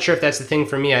like, I'm not sure if that's the thing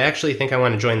for me. I actually think I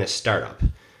want to join this startup.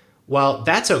 Well,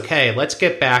 that's okay. Let's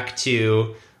get back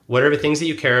to what are the things that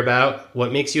you care about?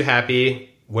 What makes you happy?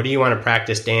 What do you want to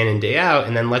practice day in and day out?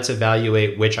 And then let's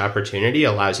evaluate which opportunity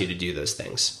allows you to do those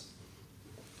things.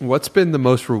 What's been the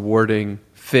most rewarding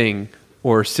thing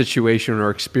or situation or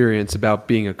experience about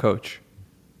being a coach?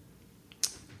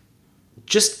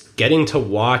 Just getting to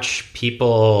watch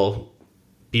people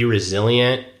be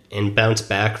resilient and bounce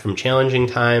back from challenging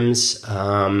times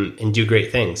and do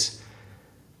great things.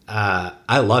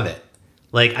 I love it.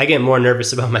 Like I get more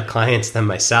nervous about my clients than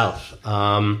myself.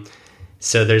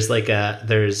 So there's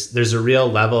there's a real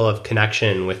level of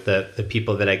connection with the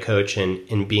people that I coach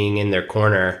and being in their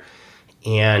corner.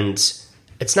 And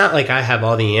it's not like I have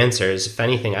all the answers. If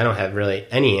anything, I don't have really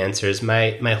any answers.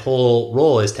 My whole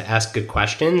role is to ask good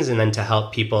questions and then to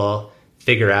help people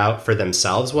figure out for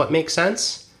themselves what makes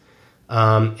sense.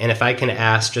 And if I can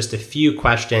ask just a few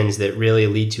questions that really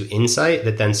lead to insight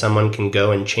that then someone can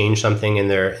go and change something in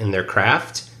their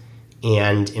craft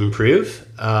and improve,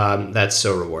 that's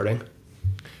so rewarding.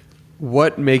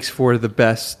 What makes for the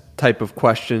best type of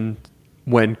question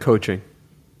when coaching?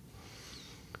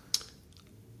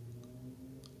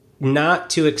 Not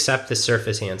to accept the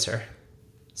surface answer.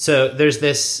 So there's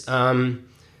this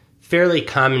fairly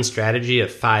common strategy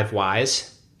of 5 whys.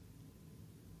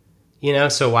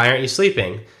 So why aren't you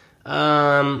sleeping?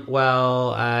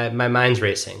 My mind's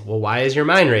racing. Well, why is your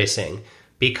mind racing?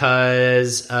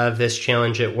 Because of this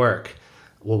challenge at work.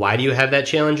 Well, why do you have that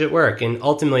challenge at work? And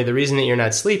ultimately, the reason that you're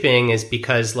not sleeping is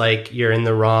because you're in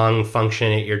the wrong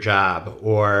function at your job,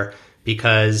 or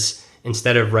because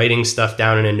instead of writing stuff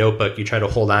down in a notebook, you try to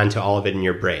hold on to all of it in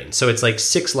your brain. So it's like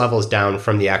 6 levels down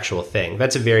from the actual thing.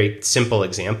 That's a very simple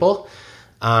example.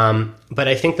 But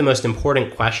I think the most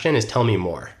important question is tell me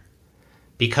more.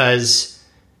 Because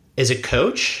as a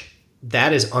coach,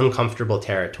 that is uncomfortable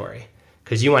territory.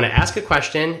 Because you want to ask a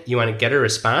question, you want to get a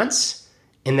response,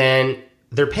 and then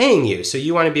they're paying you. So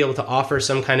you want to be able to offer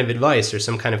some kind of advice or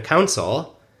some kind of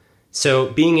counsel.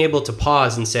 So being able to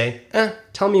pause and say,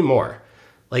 tell me more.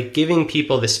 Like giving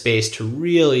people the space to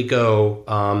really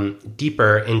go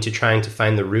deeper into trying to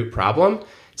find the root problem.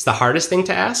 It's the hardest thing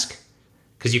to ask.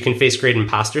 Because you can face great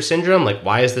imposter syndrome, like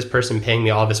why is this person paying me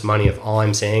all this money if all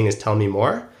I'm saying is tell me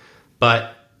more?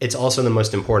 But it's also the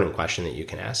most important question that you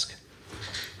can ask.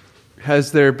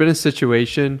 Has there been a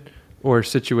situation or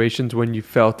situations when you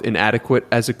felt inadequate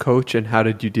as a coach, and how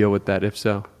did you deal with that, if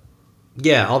so?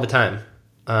 Yeah, all the time.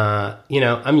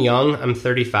 I'm young, I'm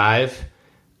 35.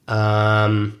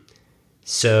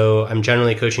 So I'm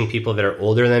generally coaching people that are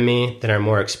older than me, that are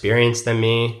more experienced than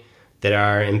me, that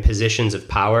are in positions of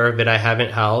power that I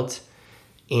haven't held.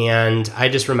 And I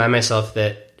just remind myself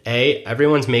that A,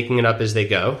 everyone's making it up as they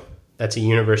go. That's a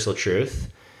universal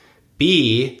truth.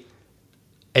 B,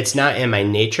 it's not in my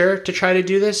nature to try to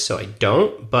do this, so I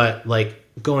don't, but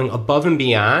going above and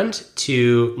beyond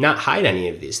to not hide any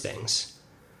of these things.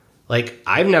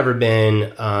 I've never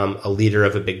been a leader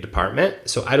of a big department,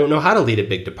 so I don't know how to lead a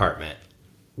big department.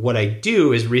 What I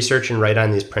do is research and write on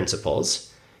these principles.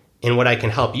 And what I can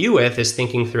help you with is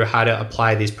thinking through how to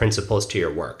apply these principles to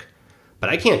your work. But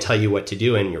I can't tell you what to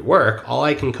do in your work. All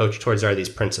I can coach towards are these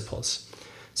principles.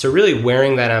 So really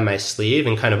wearing that on my sleeve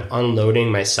and kind of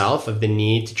unloading myself of the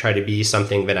need to try to be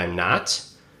something that I'm not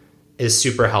is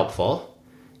super helpful.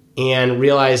 And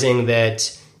realizing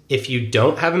that if you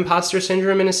don't have imposter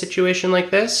syndrome in a situation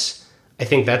like this, I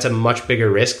think that's a much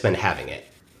bigger risk than having it.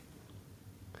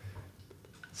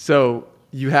 So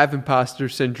you have imposter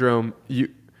syndrome,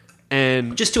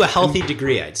 and just to a healthy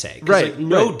degree, I'd say. Right.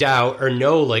 No doubt or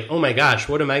no oh my gosh,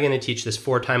 what am I going to teach this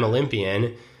 4-time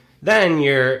Olympian? Then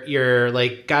you're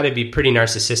got to be pretty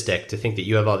narcissistic to think that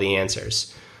you have all the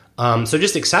answers. So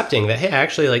just accepting that, hey,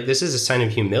 actually, this is a sign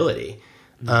of humility.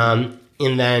 And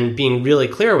then being really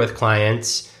clear with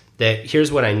clients that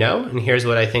here's what I know and here's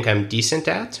what I think I'm decent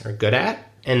at or good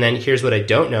at. And then here's what I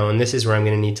don't know. And this is where I'm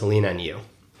going to need to lean on you.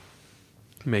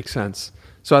 Makes sense.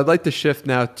 So I'd like to shift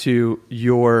now to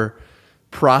your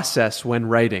process when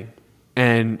writing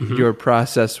and your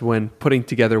process when putting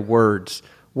together words.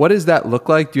 What does that look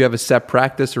like? Do you have a set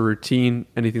practice or routine,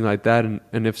 anything like that?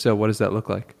 And if so, what does that look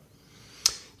like?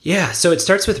 Yeah, so it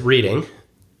starts with reading.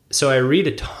 So I read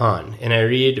a ton, and I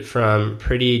read from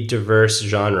pretty diverse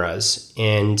genres.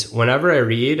 And whenever I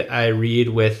read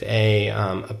with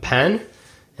a pen,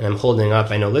 and I'm holding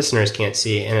up, I know listeners can't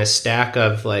see, and a stack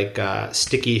of like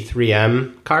sticky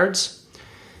 3M cards.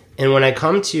 And when I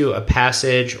come to a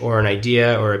passage or an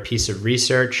idea or a piece of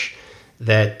research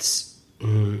that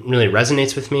really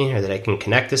resonates with me, or that I can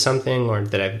connect to something, or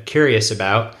that I'm curious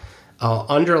about, I'll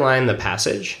underline the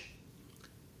passage.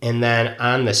 And then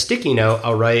on the sticky note,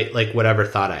 I'll write like whatever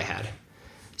thought I had.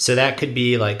 So that could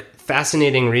be like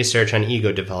fascinating research on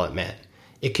ego development.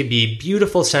 It could be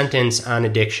beautiful sentence on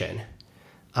addiction.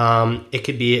 It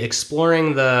could be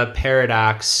exploring the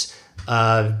paradox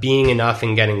of being enough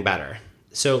and getting better.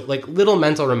 So like little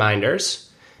mental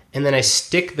reminders. And then I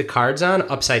stick the cards on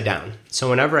upside down. So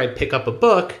whenever I pick up a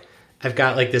book, I've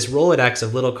got like this Rolodex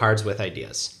of little cards with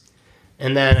ideas.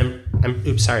 And then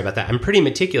I'm pretty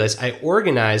meticulous. I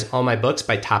organize all my books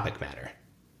by topic matter.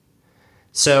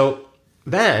 So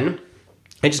then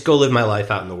I just go live my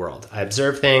life out in the world. I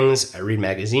observe things. I read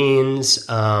magazines.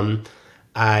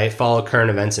 I follow current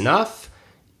events enough.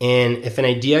 And if an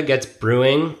idea gets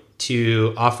brewing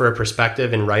to offer a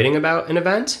perspective in writing about an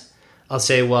event, I'll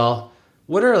say, well,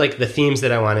 what are like the themes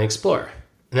that I want to explore?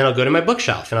 And then I'll go to my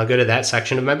bookshelf and I'll go to that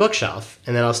section of my bookshelf.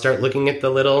 And then I'll start looking at the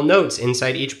little notes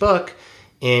inside each book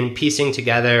and piecing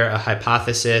together a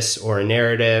hypothesis or a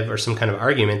narrative or some kind of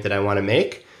argument that I want to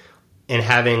make, and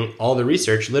having all the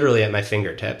research literally at my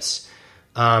fingertips.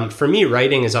 For me,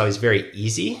 writing is always very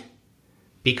easy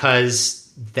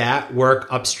because that work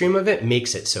upstream of it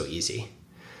makes it so easy.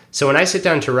 So when I sit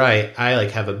down to write, I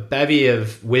like have a bevy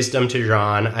of wisdom to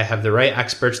draw on. I have the right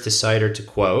experts to cite or to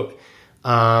quote.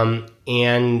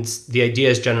 And the idea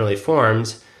is generally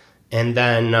formed. And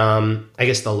then I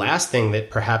guess the last thing that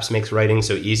perhaps makes writing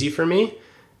so easy for me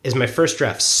is my first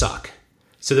drafts suck.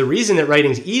 So the reason that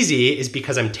writing's easy is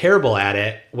because I'm terrible at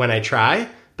it when I try,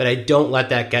 but I don't let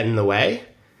that get in the way.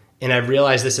 And I've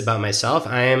realized this about myself.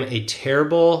 I am a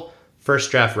terrible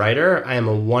first draft writer. I am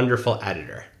a wonderful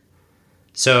editor.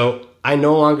 So I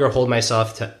no longer hold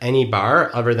myself to any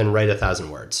bar other than write 1,000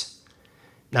 words.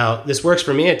 Now, this works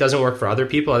for me. It doesn't work for other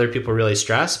people. Other people really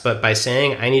stress. But by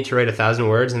saying I need to write 1,000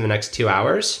 words in the next 2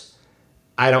 hours,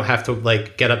 I don't have to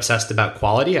like get obsessed about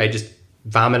quality. I just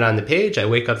vomit on the page. I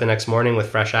wake up the next morning with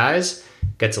fresh eyes.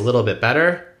 Gets a little bit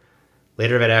better.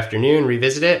 Later that afternoon,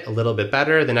 revisit it, a little bit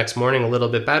better. The next morning, a little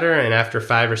bit better. And after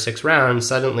 5 or 6 rounds,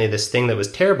 suddenly this thing that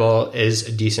was terrible is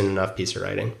a decent enough piece of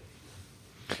writing.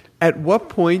 At what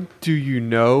point do you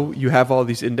know you have all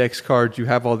these index cards, you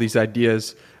have all these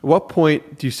ideas? At what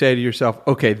point do you say to yourself,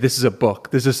 okay, this is a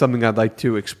book. This is something I'd like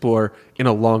to explore in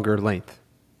a longer length?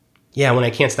 Yeah, when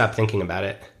I can't stop thinking about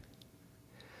it.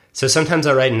 So sometimes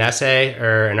I'll write an essay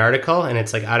or an article and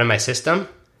it's like out of my system,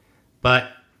 but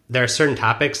there are certain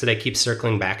topics that I keep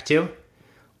circling back to,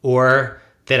 or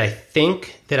that I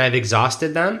think that I've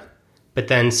exhausted them, but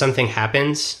then something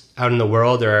happens out in the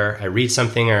world, or I read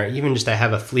something, or even just I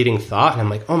have a fleeting thought and I'm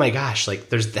like, oh my gosh, like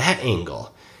there's that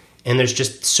angle. And there's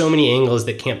just so many angles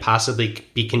that can't possibly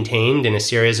be contained in a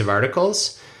series of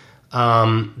articles.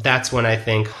 That's when I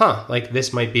think, like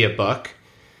this might be a book.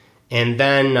 And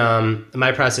then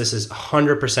my process is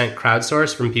 100%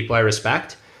 crowdsourced from people I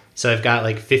respect. So I've got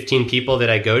like 15 people that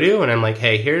I go to and I'm like,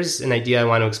 hey, here's an idea I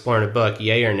want to explore in a book,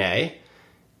 yay or nay.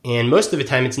 And most of the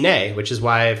time it's nay, which is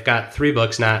why I've got 3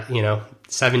 books, not,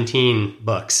 17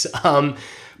 books.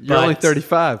 You're only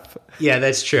 35. Yeah,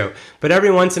 that's true. But every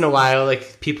once in a while,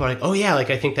 like people are like, oh yeah, like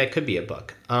I think that could be a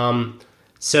book.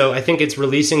 So I think it's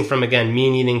releasing from, again, me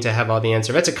needing to have all the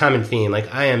answer. That's a common theme.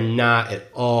 Like I am not at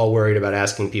all worried about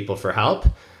asking people for help.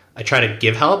 I try to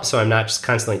give help, so I'm not just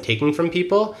constantly taking from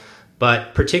people.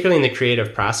 But particularly in the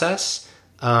creative process,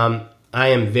 I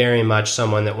am very much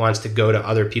someone that wants to go to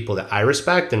other people that I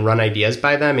respect and run ideas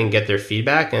by them and get their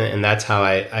feedback. And that's how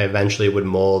I eventually would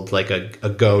mold like a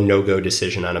go, no-go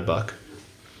decision on a book.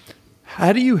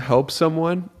 How do you help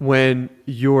someone when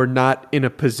you're not in a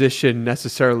position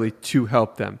necessarily to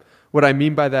help them? What I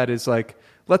mean by that is like,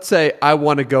 let's say I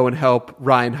want to go and help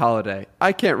Ryan Holiday.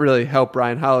 I can't really help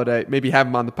Ryan Holiday, maybe have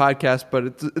him on the podcast,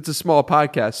 but it's a small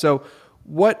podcast. So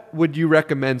what would you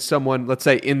recommend someone, let's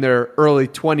say in their early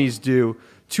 20s, do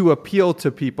to appeal to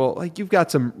people? Like you've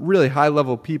got some really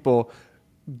high-level people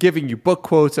giving you book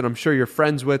quotes and I'm sure you're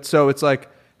friends with. So it's like,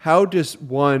 how does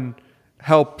one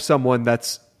help someone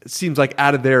that's seems like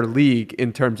out of their league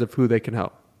in terms of who they can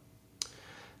help?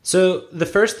 So the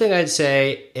first thing I'd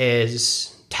say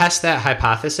is test that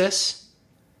hypothesis.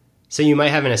 So you might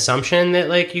have an assumption that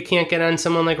like you can't get on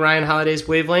someone like Ryan Holiday's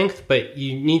wavelength, but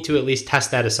you need to at least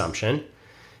test that assumption.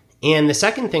 And the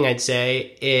second thing I'd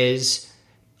say is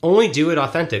only do it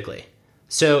authentically.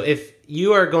 So if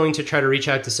you are going to try to reach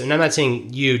out to, and I'm not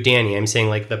saying you, Danny, I'm saying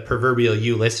like the proverbial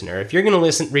you listener. If you're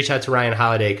going to reach out to Ryan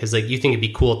Holiday because like you think it'd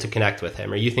be cool to connect with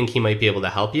him or you think he might be able to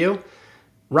help you,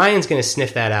 Ryan's going to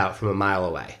sniff that out from a mile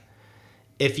away.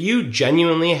 If you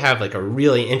genuinely have like a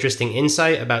really interesting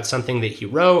insight about something that he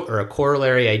wrote or a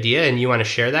corollary idea and you want to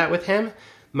share that with him,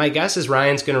 my guess is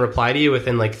Ryan's going to reply to you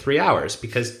within like 3 hours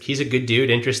because he's a good dude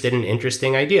interested in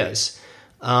interesting ideas.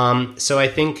 So I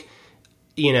think,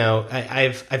 you know,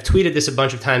 I've tweeted this a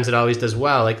bunch of times. It always does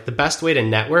well. Like the best way to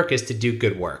network is to do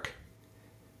good work.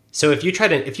 So if you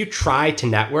try to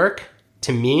network,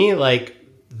 to me, like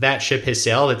that ship has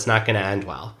sailed. It's not going to end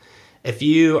well. If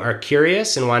you are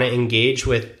curious and want to engage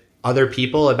with other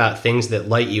people about things that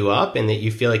light you up and that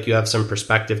you feel like you have some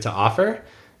perspective to offer,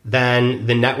 then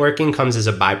the networking comes as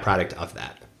a byproduct of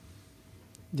that.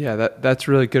 Yeah, that's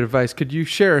really good advice. Could you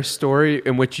share a story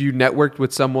in which you networked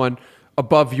with someone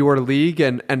above your league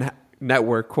and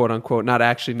network, quote unquote, not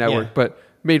actually network, but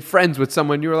made friends with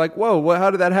someone you were like, whoa,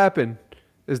 how did that happen?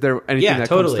 Is there anything that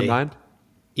comes to mind?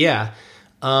 Yeah.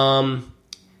 And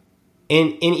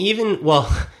even,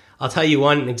 well, I'll tell you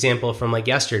one example from like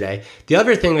yesterday. The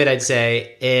other thing that I'd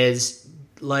say is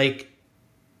like,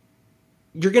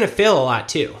 you're going to fail a lot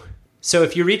too. So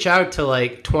if you reach out to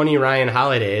like 20 Ryan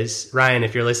Holidays, Ryan,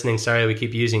 if you're listening, sorry, we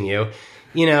keep using you,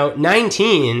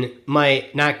 19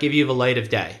 might not give you the light of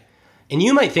day. And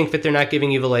you might think that they're not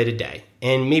giving you the light of day.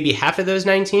 And maybe half of those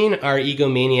 19 are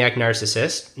egomaniac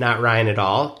narcissists, not Ryan at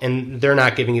all. And they're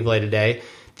not giving you the light of day.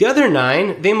 The other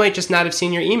 9, they might just not have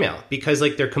seen your email because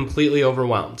like they're completely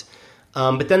overwhelmed.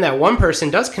 But then that one person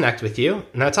does connect with you,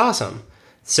 and that's awesome.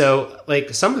 So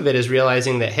like some of it is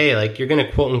realizing that, hey, like you're going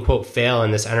to quote unquote fail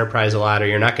in this enterprise a lot, or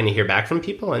you're not going to hear back from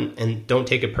people, and don't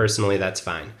take it personally. That's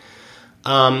fine.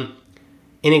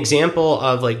 An example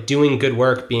of like doing good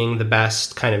work being the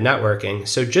best kind of networking.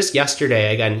 So just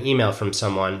yesterday, I got an email from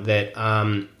someone that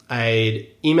I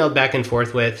emailed back and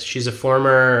forth with. She's a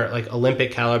former like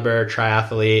Olympic caliber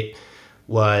triathlete,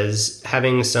 was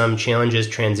having some challenges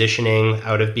transitioning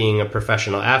out of being a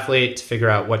professional athlete to figure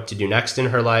out what to do next in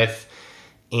her life.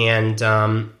 And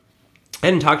I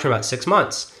hadn't talked to her about 6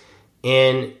 months.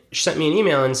 And she sent me an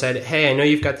email and said, hey, I know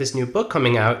you've got this new book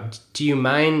coming out. Do you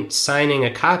mind signing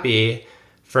a copy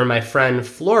for my friend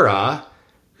Flora,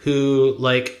 who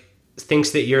like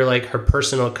thinks that you're like her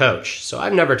personal coach? So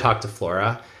I've never talked to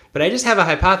Flora, but I just have a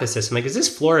hypothesis. I'm like, is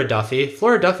this Flora Duffy?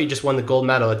 Flora Duffy just won the gold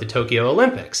medal at the Tokyo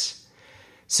Olympics.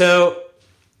 So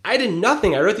I did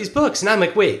nothing. I wrote these books, and I'm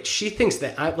like, wait, she thinks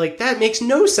that that makes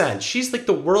no sense. She's like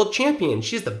the world champion.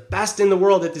 She's the best in the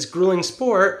world at this grueling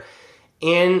sport.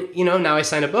 And, now I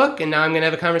sign a book, and now I'm going to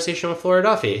have a conversation with Flora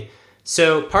Duffy.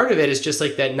 So part of it is just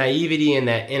like that naivety and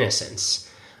that innocence.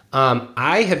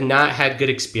 I have not had good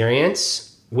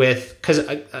experience with, because,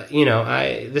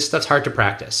 this stuff's hard to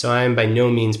practice. So I'm by no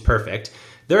means perfect.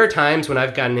 There are times when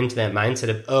I've gotten into that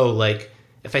mindset of,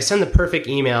 if I send the perfect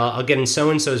email, I'll get in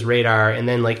so-and-so's radar, and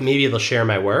then maybe they'll share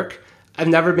my work. I've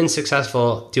never been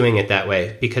successful doing it that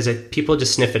way because people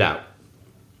just sniff it out.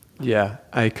 Yeah,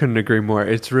 I couldn't agree more.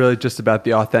 It's really just about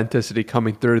the authenticity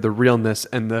coming through, the realness,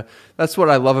 and that's what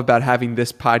I love about having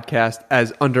this podcast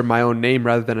as under my own name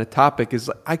rather than a topic, is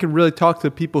I can really talk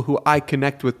to people who I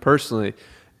connect with personally.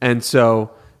 And so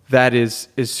that is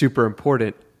super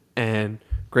important, and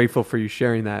grateful for you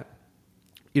sharing that.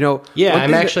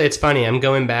 It's funny. I'm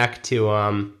going back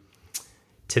to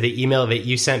the email that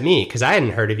you sent me because I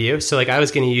hadn't heard of you. So I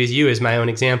was going to use you as my own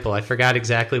example. I forgot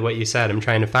exactly what you said. I'm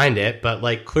trying to find it, but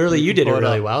clearly you did it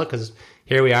really well because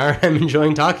here we are. I'm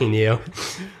enjoying talking to you.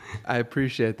 I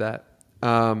appreciate that.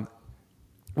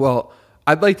 Well,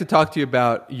 I'd like to talk to you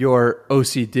about your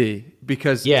OCD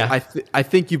because I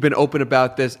think you've been open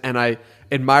about this, and I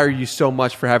admire you so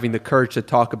much for having the courage to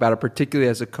talk about it, particularly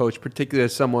as a coach, particularly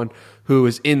as someone who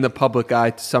is in the public eye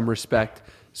to some respect.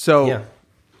 So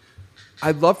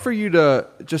I'd love for you to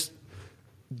just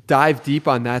dive deep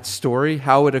on that story,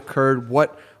 how it occurred,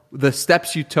 what the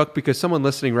steps you took, because someone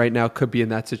listening right now could be in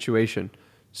that situation.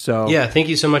 So thank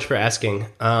you so much for asking.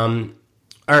 All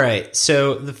right.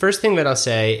 So the first thing that I'll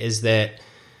say is that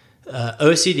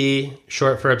OCD,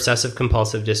 short for obsessive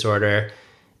compulsive disorder,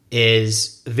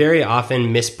 is very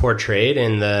often misportrayed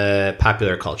in the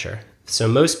popular culture. So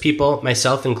most people,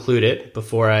 myself included,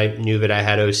 before I knew that I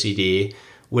had OCD,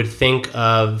 would think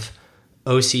of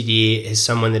OCD as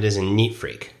someone that is a neat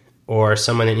freak, or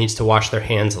someone that needs to wash their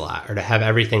hands a lot or to have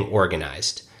everything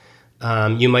organized.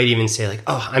 You might even say like,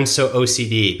 oh, I'm so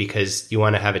OCD because you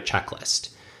want to have a checklist.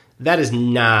 That is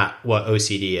not what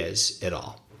OCD is at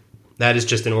all. That is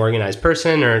just an organized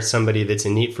person or somebody that's a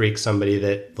neat freak, somebody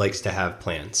that likes to have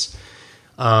plans.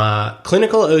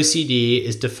 Clinical OCD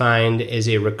is defined as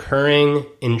a recurring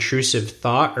intrusive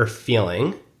thought or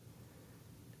feeling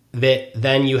that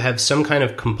then you have some kind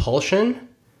of compulsion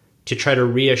to try to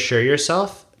reassure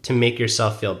yourself to make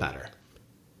yourself feel better.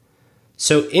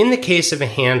 So in the case of a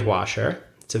hand washer,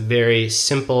 it's a very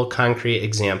simple, concrete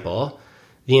example.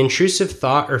 The intrusive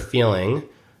thought or feeling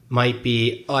might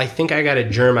be, oh, I think I got a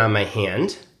germ on my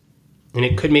hand, and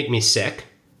it could make me sick.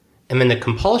 And then the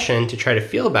compulsion to try to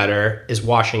feel better is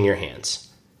washing your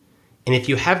hands. And if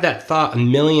you have that thought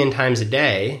 1,000,000 times a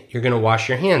day, you're going to wash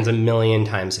your hands 1,000,000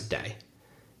 times a day.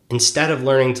 Instead of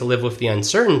learning to live with the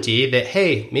uncertainty that,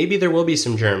 hey, maybe there will be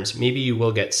some germs, maybe you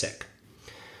will get sick.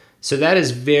 So that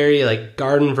is very like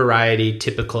garden variety,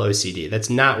 typical OCD. That's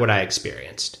not what I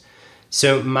experienced.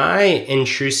 So my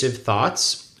intrusive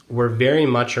thoughts were very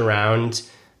much around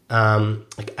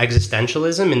like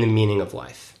existentialism and the meaning of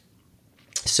life.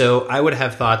 So I would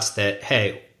have thoughts that,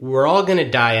 hey, we're all going to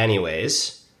die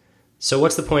anyways. So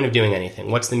what's the point of doing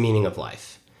anything? What's the meaning of life?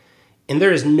 And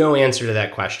there is no answer to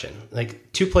that question.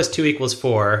 Like 2 + 2 =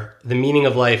 4. The meaning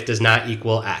of life does not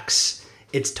equal X.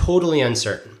 It's totally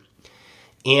uncertain.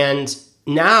 And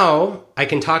now I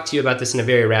can talk to you about this in a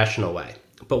very rational way.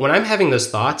 But when I'm having those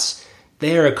thoughts,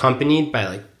 they are accompanied by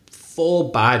like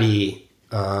full body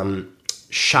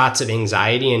shots of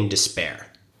anxiety and despair.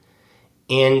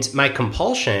 And my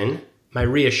compulsion, my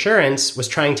reassurance, was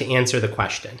trying to answer the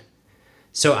question.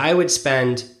 So I would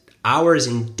spend hours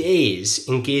and days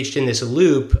engaged in this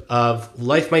loop of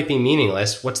life might be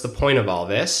meaningless. What's the point of all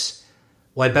this?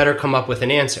 Well, I better come up with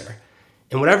an answer.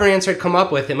 And whatever answer I'd come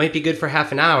up with, it might be good for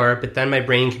half an hour, but then my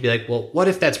brain could be like, well, what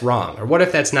if that's wrong? Or what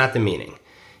if that's not the meaning?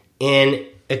 And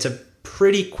it's a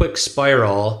pretty quick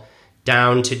spiral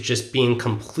down to just being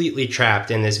completely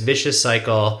trapped in this vicious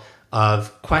cycle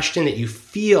of question that you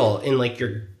feel in like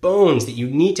your bones that you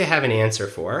need to have an answer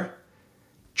for,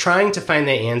 trying to find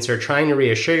the answer, trying to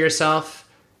reassure yourself,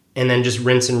 and then just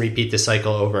rinse and repeat the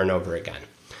cycle over and over again.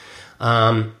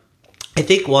 I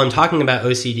think while I'm talking about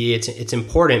OCD, it's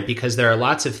important because there are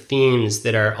lots of themes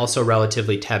that are also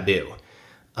relatively taboo.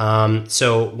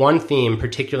 So one theme,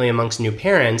 particularly amongst new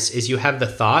parents, is you have the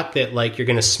thought that like you're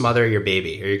going to smother your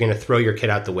baby or you're going to throw your kid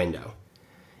out the window.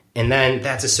 And then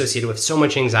that's associated with so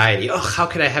much anxiety. Oh, how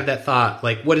could I have that thought?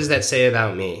 Like, what does that say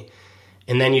about me?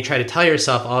 And then you try to tell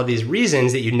yourself all these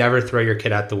reasons that you'd never throw your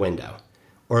kid out the window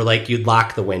or like you'd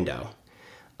lock the window.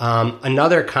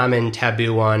 Another common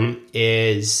taboo one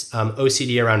is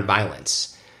OCD around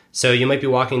violence. So you might be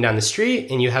walking down the street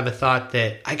and you have a thought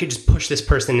that I could just push this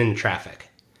person into traffic.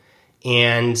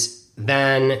 And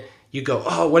then you go,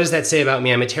 oh, what does that say about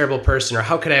me? I'm a terrible person, or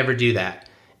how could I ever do that?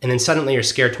 And then suddenly you're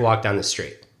scared to walk down the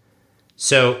street.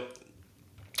 So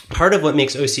part of what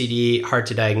makes OCD hard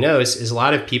to diagnose is a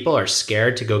lot of people are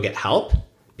scared to go get help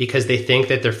because they think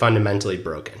that they're fundamentally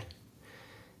broken.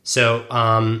 So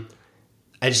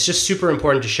it's just super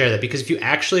important to share that, because if you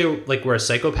actually like were a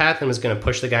psychopath and was going to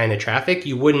push the guy into traffic,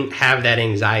 you wouldn't have that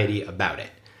anxiety about it.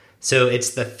 So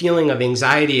it's the feeling of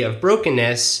anxiety of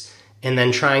brokenness and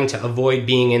then trying to avoid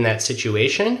being in that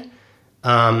situation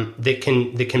that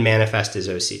can manifest as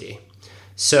OCD.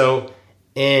 So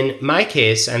in my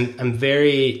case, I'm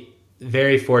very,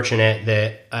 very fortunate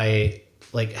that I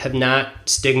like have not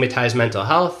stigmatized mental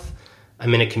health.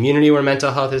 I'm in a community where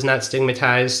mental health is not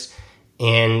stigmatized,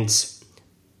 and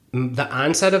the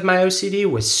onset of my OCD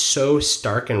was so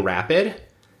stark and rapid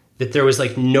that there was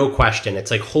like no question.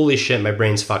 It's like, holy shit, my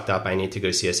brain's fucked up. I need to go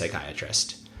see a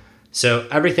psychiatrist. So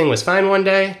everything was fine one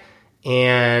day,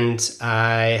 and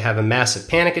I have a massive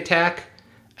panic attack.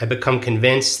 I become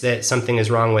convinced that something is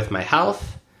wrong with my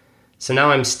health. So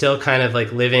now I'm still kind of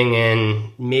like living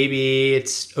in maybe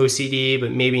it's OCD,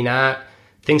 but maybe not.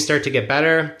 Things start to get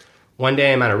better. One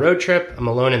day I'm on a road trip, I'm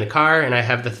alone in the car, and I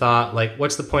have the thought, like,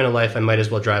 what's the point of life? I might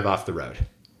as well drive off the road.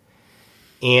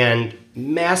 And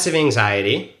massive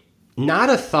anxiety, not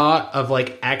a thought of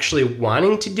like actually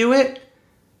wanting to do it,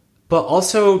 but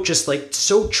also just like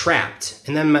so trapped.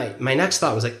 And then my next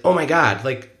thought was like, oh my God,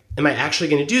 like, am I actually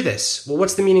going to do this? Well,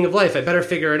 what's the meaning of life? I better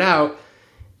figure it out.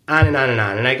 On and on and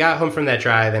on. And I got home from that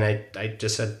drive and I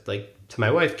just said like to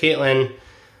my wife, Caitlin,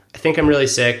 I think I'm really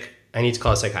sick. I need to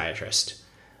call a psychiatrist.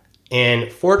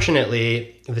 And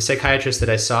fortunately, the psychiatrist that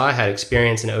I saw had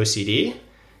experience in OCD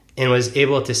and was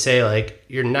able to say, like,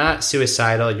 you're not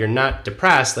suicidal, you're not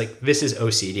depressed, like, this is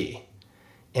OCD.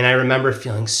 And I remember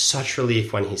feeling such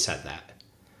relief when he said that,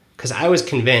 because I was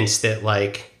convinced that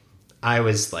like I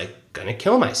was like gonna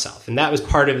kill myself. And that was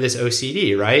part of this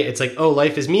OCD, right? It's like, oh,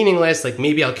 life is meaningless. Like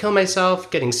maybe I'll kill myself,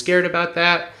 getting scared about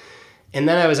that. And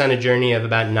then I was on a journey of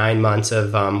about 9 months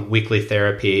of weekly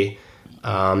therapy,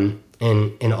 and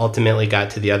ultimately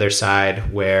got to the other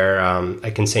side where I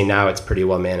can say now it's pretty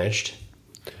well managed.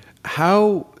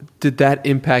 How did that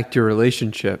impact your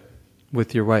relationship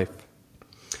with your wife?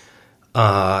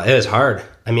 It was hard.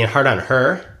 I mean, hard on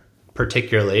her,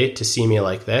 particularly, to see me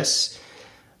like this.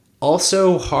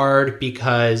 Also hard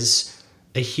because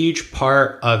a huge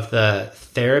part of the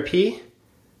therapy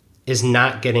is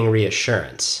not getting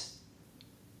reassurance.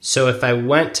 So if I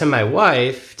went to my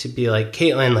wife to be like,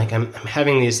 Caitlin, like I'm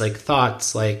having these like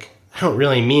thoughts, like, I don't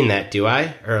really mean that, do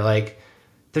I? Or like,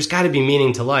 there's got to be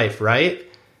meaning to life, right?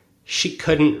 She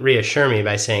couldn't reassure me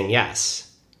by saying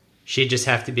yes. She'd just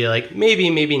have to be like,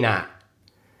 maybe, maybe not.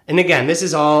 And again, this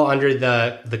is all under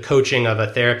the coaching of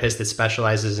a therapist that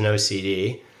specializes in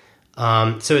OCD.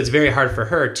 So it's very hard for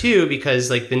her too, because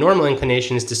like the normal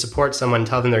inclination is to support someone,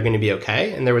 tell them they're going to be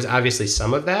okay. And there was obviously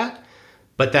some of that.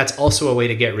 But that's also a way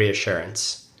to get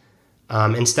reassurance.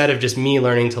 Instead of just me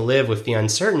learning to live with the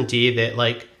uncertainty that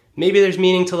like, maybe there's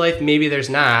meaning to life, maybe there's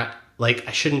not. Like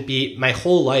my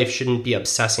whole life shouldn't be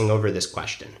obsessing over this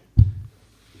question.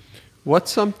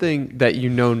 What's something that you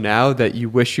know now that you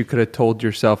wish you could have told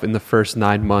yourself in the first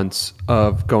 9 months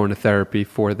of going to therapy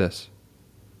for this?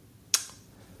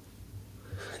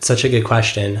 It's such a good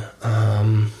question.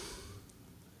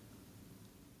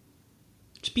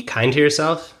 Just be kind to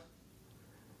yourself.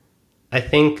 I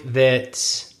think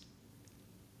that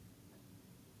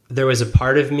there was a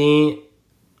part of me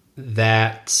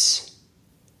that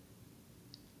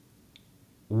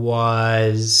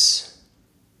was,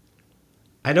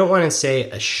 I don't want to say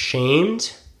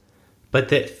ashamed, but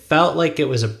that felt like it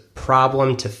was a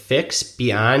problem to fix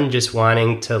beyond just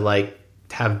wanting to like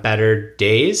have better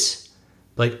days.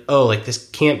 Like, oh, like this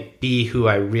can't be who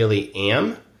I really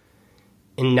am.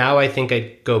 And now I think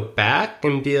I'd go back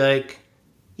and be like,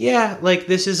 yeah, like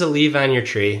this is a leaf on your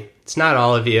tree. It's not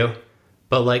all of you,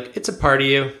 but like it's a part of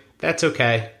you. That's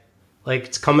okay. Like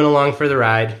it's coming along for the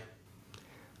ride.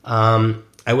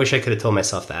 I wish I could have told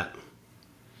myself that.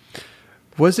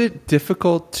 Was it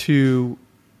difficult to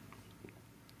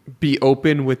be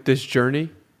open with this journey?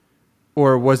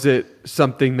 Or was it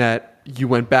something that you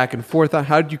went back and forth on?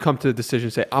 How did you come to the decision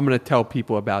to say, I'm going to tell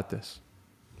people about this?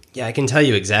 Yeah, I can tell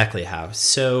you exactly how.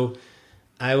 So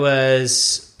I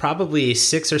was probably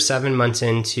 6 or 7 months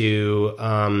into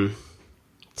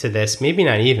to this, maybe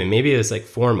not even, maybe it was like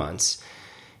 4 months.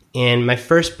 And my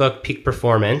first book, Peak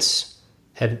Performance,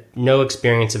 had no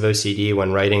experience of OCD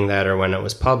when writing that or when it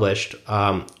was published,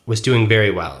 was doing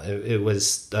very well. It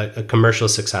was a commercial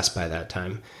success by that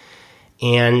time.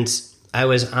 And I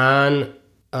was on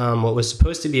what was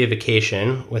supposed to be a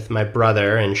vacation with my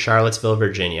brother in Charlottesville,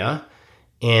 Virginia,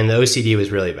 and the OCD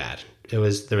was really bad. There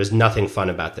was nothing fun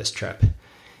about this trip.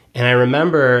 And I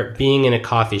remember being in a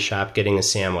coffee shop getting a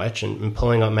sandwich and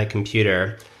pulling up my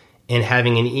computer and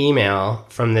having an email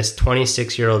from this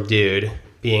 26-year-old dude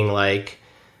being like,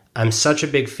 I'm such a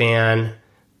big fan.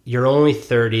 You're only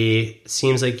 30.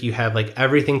 Seems like you have like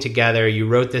everything together. You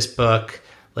wrote this book.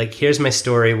 Like, here's my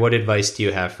story. What advice do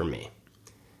you have for me?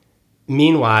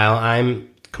 Meanwhile, I'm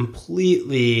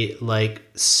completely like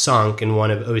sunk in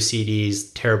one of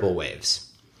OCD's terrible waves.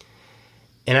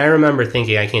 And I remember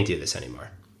thinking, I can't do this anymore.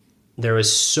 There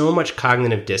was so much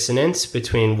cognitive dissonance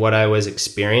between what I was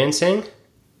experiencing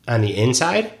on the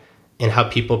inside and how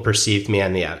people perceived me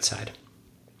on the outside.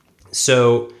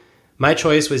 So my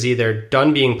choice was either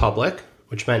done being public,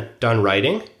 which meant done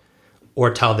writing,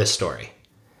 or tell this story.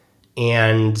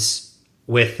 And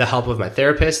with the help of my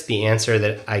therapist, the answer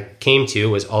that I came to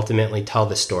was ultimately tell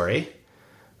the story.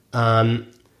 Telling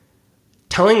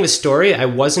the story, I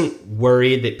wasn't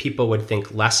worried that people would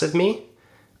think less of me.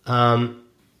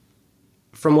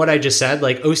 From what I just said,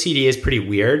 like OCD is pretty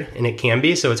weird, and it can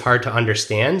be, so it's hard to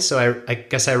understand. So I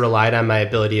guess I relied on my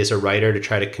ability as a writer to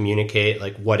try to communicate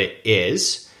like what it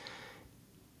is.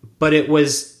 But it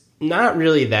was not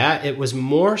really that. It was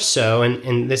more so,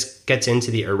 and this gets into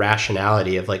the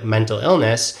irrationality of like mental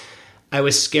illness. I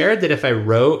was scared that if I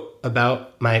wrote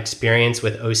about my experience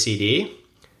with OCD,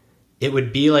 it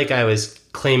would be like I was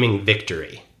claiming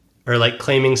victory or like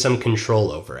claiming some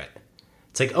control over it.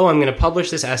 It's like, oh, I'm going to publish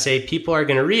this essay. People are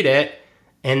going to read it.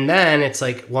 And then it's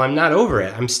like, well, I'm not over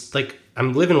it.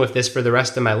 I'm living with this for the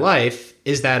rest of my life.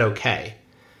 Is that okay?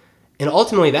 And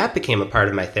ultimately that became a part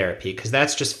of my therapy because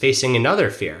that's just facing another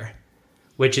fear,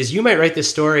 which is you might write this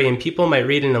story and people might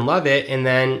read it and love it, and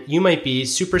then you might be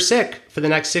super sick for the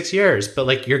next 6 years, but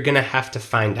like you're going to have to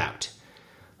find out.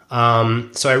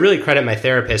 So I really credit my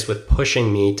therapist with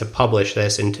pushing me to publish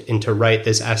this and to write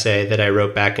this essay that I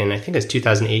wrote back in, I think it was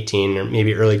 2018 or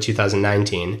maybe early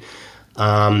 2019.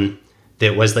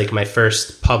 That was like my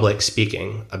first public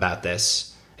speaking about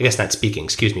this. I guess not speaking,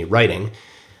 excuse me, writing.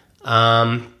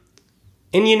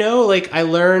 And, you know, like I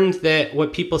learned that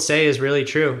what people say is really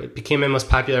true. It became my most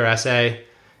popular essay,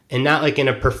 and not like in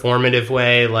a performative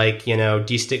way, like, you know,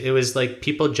 it was like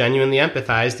people genuinely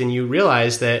empathized, and you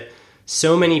realize that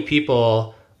so many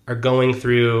people are going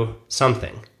through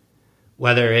something,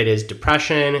 whether it is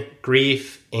depression,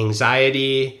 grief,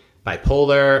 anxiety,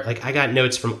 bipolar. Like I got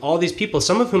notes from all these people,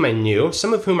 some of whom I knew,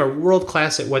 some of whom are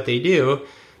world-class at what they do,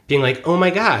 being like, oh my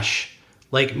gosh,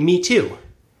 like me too.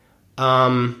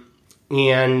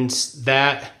 And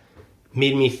that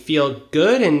made me feel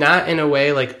good, and not in a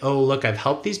way like, oh, look, I've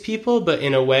helped these people, but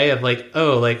in a way of like,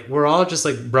 oh, like we're all just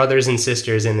like brothers and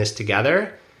sisters in this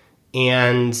together.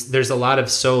 And there's a lot of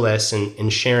solace in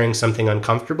sharing something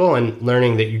uncomfortable and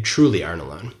learning that you truly aren't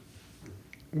alone.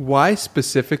 Why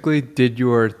specifically did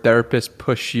your therapist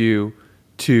push you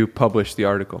to publish the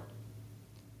article?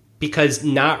 Because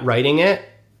not writing it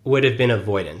would have been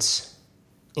avoidance.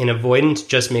 And avoidance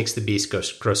just makes the beast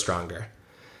grow stronger.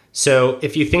 So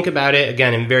if you think about it,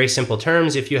 again, in very simple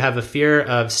terms, if you have a fear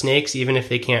of snakes, even if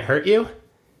they can't hurt you,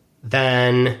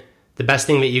 then the best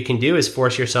thing that you can do is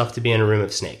force yourself to be in a room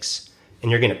of snakes. And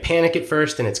you're going to panic at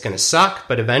first, and it's going to suck,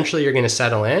 but eventually you're going to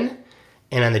settle in.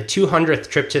 And on the 200th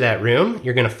trip to that room,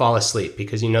 you're going to fall asleep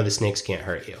because you know the snakes can't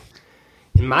hurt you.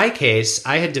 In my case,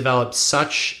 I had developed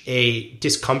such a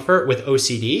discomfort with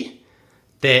OCD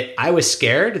that I was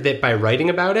scared that by writing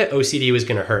about it, OCD was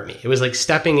going to hurt me. It was like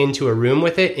stepping into a room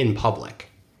with it in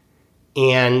public.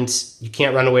 And you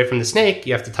can't run away from the snake.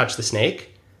 You have to touch the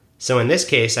snake. So in this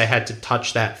case, I had to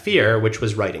touch that fear, which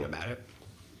was writing about it.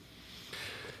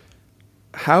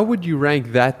 How would you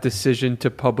rank that decision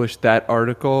to publish that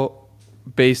article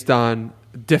based on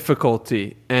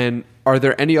difficulty? And are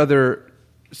there any other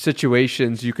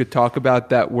situations you could talk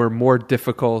about that were more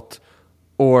difficult?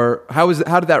 Or how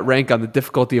did that rank on the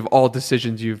difficulty of all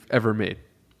decisions you've ever made?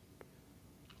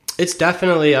 It's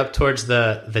definitely up towards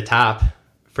the top,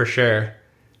 for sure.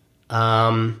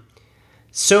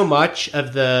 So much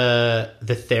of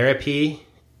the therapy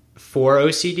for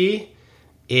OCD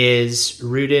is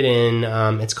rooted in,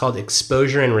 it's called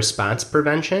exposure and response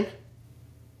prevention.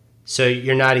 So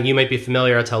you might be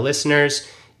familiar, I'll tell listeners,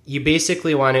 you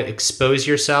basically want to expose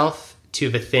yourself to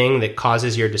the thing that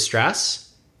causes your distress,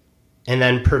 and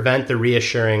then prevent the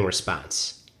reassuring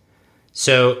response.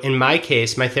 So in my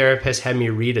case, my therapist had me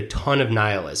read a ton of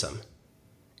nihilism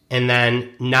and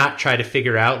then not try to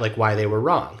figure out like why they were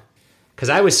wrong. Because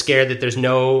I was scared that there's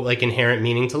no like inherent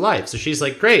meaning to life. So she's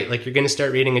like, great, like you're going to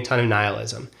start reading a ton of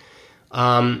nihilism.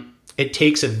 It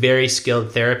takes a very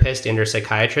skilled therapist and or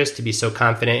psychiatrist to be so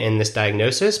confident in this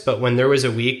diagnosis. But when there was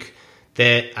a week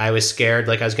that I was scared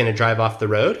like I was going to drive off the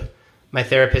road, my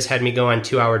therapist had me go on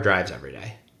 2-hour drives every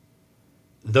day.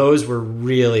 Those were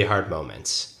really hard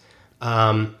moments.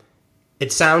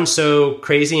 It sounds so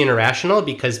crazy and irrational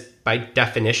because by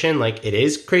definition, like it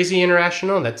is crazy and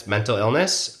irrational. That's mental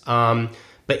illness.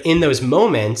 But in those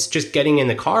moments, just getting in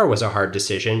the car was a hard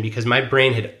decision because my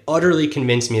brain had utterly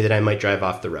convinced me that I might drive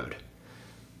off the road.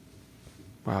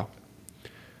 Wow.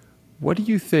 What do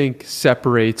you think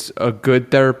separates a good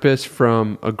therapist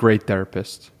from a great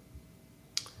therapist?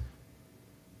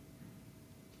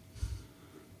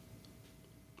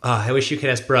 Oh, I wish you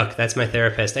could ask Brooke. That's my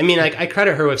therapist. I mean, I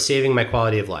credit her with saving my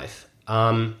quality of life.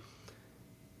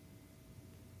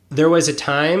 There was a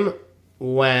time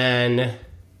when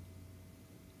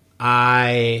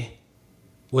I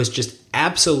was just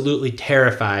absolutely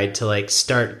terrified to like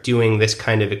start doing this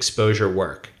kind of exposure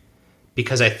work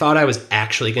because I thought I was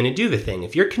actually going to do the thing.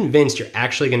 If you're convinced you're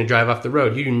actually going to drive off the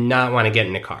road, you do not want to get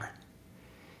in a car.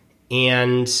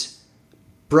 And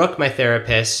Brooke, my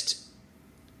therapist,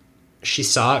 she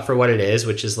saw it for what it is,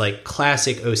 which is like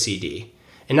classic OCD.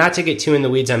 And not to get too in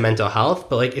the weeds on mental health,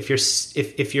 but like if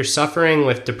you're suffering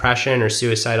with depression or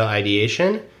suicidal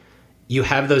ideation, you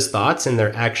have those thoughts and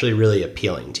they're actually really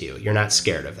appealing to you. You're not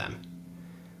scared of them.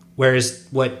 Whereas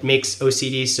what makes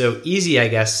OCD so easy, I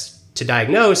guess, to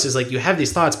diagnose is like you have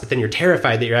these thoughts, but then you're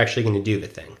terrified that you're actually going to do the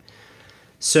thing.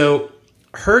 So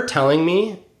her telling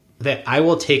me that I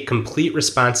will take complete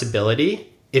responsibility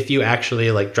if you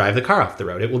actually like drive the car off the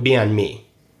road, it will be on me.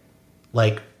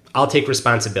 Like I'll take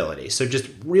responsibility. So just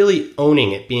really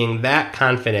owning it, being that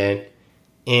confident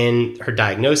in her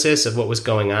diagnosis of what was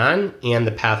going on and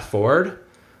the path forward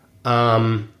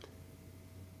In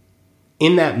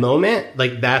that moment,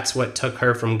 like that's what took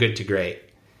her from good to great.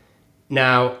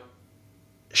 Now,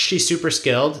 she's super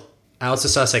skilled. I also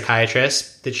saw a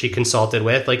psychiatrist that she consulted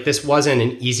with. Like, this wasn't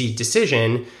an easy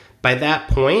decision. By that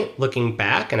point, looking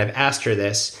back, and I've asked her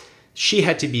this, she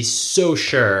had to be so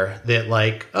sure that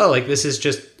like, oh, like this is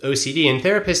just OCD. And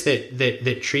therapists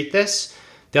that treat this,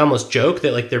 they almost joke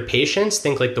that like their patients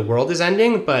think like the world is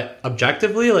ending, but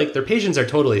objectively, like their patients are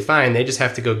totally fine. They just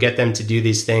have to go get them to do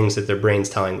these things that their brain's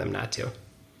telling them not to.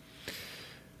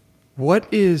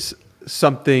 What is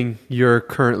something you're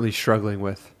currently struggling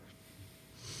with?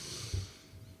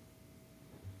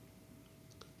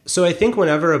 So I think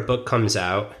whenever a book comes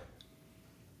out,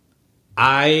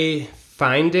 I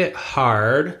find it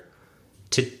hard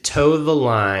to toe the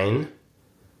line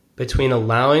between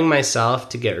allowing myself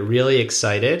to get really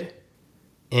excited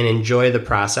and enjoy the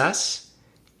process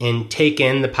and take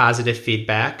in the positive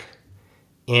feedback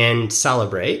and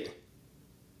celebrate,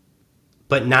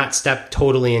 but not step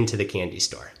totally into the candy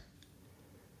store.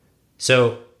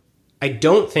 So I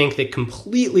don't think that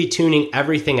completely tuning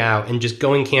everything out and just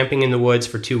going camping in the woods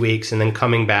for 2 weeks and then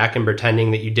coming back and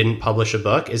pretending that you didn't publish a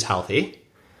book is healthy.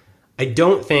 I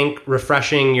don't think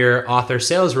refreshing your author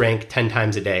sales rank 10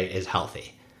 times a day is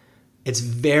healthy. It's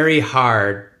very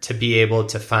hard to be able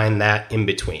to find that in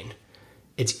between.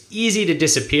 It's easy to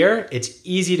disappear. It's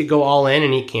easy to go all in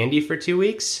and eat candy for 2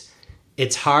 weeks.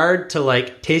 It's hard to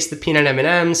like taste the peanut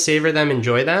M&Ms, savor them,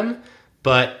 enjoy them,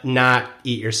 but not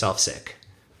eat yourself sick.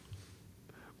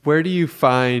 Where do you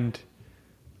find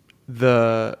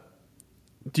do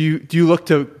you look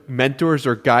to mentors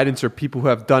or guidance or people who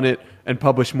have done it and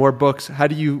published more books? How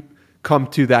do you come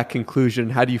to that conclusion?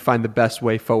 How do you find the best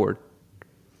way forward?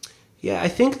 Yeah, I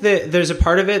think that there's a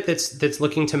part of it that's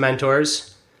looking to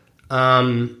mentors,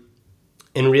 and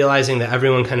realizing that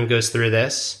everyone kind of goes through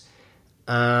this.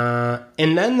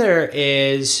 And then there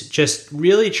is just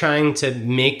really trying to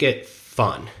make it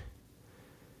fun.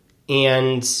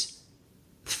 And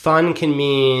fun can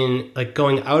mean like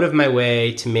going out of my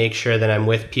way to make sure that I'm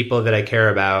with people that I care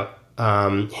about,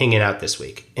 hanging out this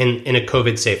week in a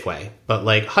COVID safe way, but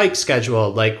like hike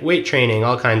scheduled, like weight training,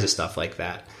 all kinds of stuff like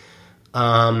that.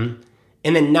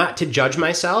 And then not to judge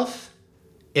myself.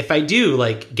 If I do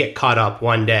like get caught up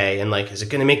one day and like, is it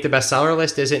going to make the bestseller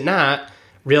list? Is it not?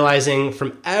 Realizing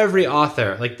from every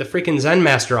author, like the freaking Zen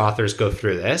master authors go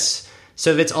through this.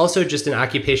 So if it's also just an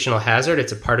occupational hazard,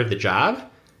 it's a part of the job.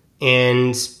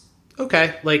 And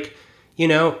okay, like, you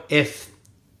know, if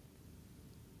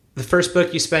the first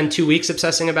book you spend 2 weeks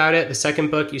obsessing about it, the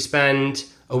second book you spend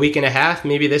a week and a half,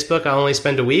 maybe this book I'll only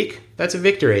spend a week, that's a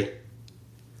victory.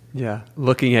 Yeah,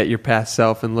 looking at your past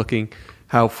self and looking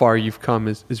how far you've come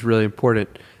is really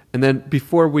important. And then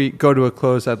before we go to a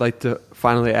close, I'd like to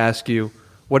finally ask you,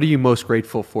 what are you most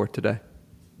grateful for today?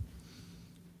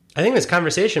 I think this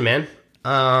conversation, man.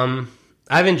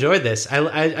 I've enjoyed this.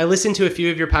 I listened to a few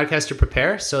of your podcasts to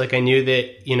prepare. So like I knew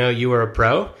that, you know, you were a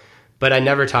pro, but I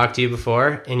never talked to you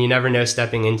before, and you never know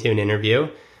stepping into an interview.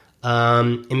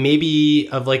 And maybe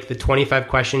of like the 25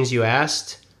 questions you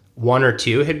asked, 1 or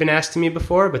 2 had been asked to me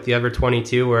before, but the other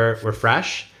 22 were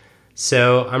fresh.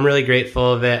 So I'm really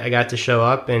grateful that I got to show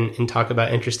up and talk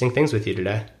about interesting things with you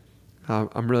today.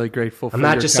 I'm really grateful for I'm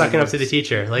not just sucking up to the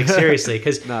teacher, like seriously,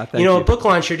 because you know, a book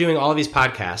launch, you're doing all these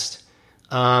podcasts.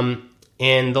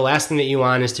 And the last thing that you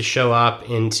want is to show up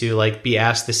and to like be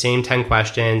asked the same 10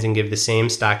 questions and give the same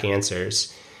stock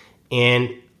answers.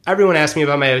 And everyone asked me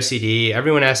about my OCD.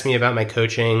 Everyone asked me about my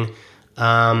coaching.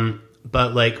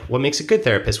 But like, what makes a good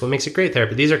therapist? What makes a great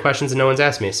therapist? These are questions that no one's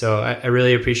asked me. So I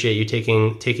really appreciate you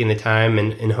taking the time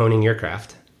and honing your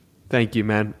craft. Thank you,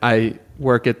 man. I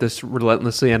work at this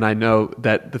relentlessly, and I know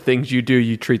that the things you do,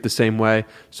 you treat the same way.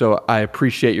 So I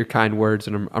appreciate your kind words,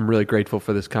 and I'm really grateful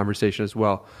for this conversation as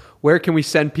well. Where can we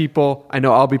send people? I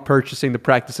know I'll be purchasing The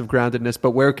Practice of Groundedness,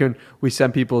 but where can we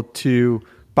send people to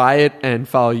buy it and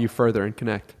follow you further and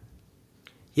connect?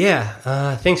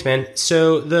 Yeah, thanks, man.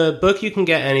 So the book you can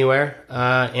get anywhere,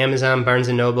 Amazon, Barnes &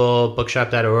 Noble,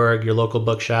 bookshop.org, your local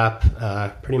bookshop,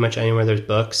 pretty much anywhere there's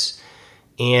books.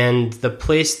 And the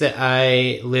place that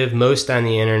I live most on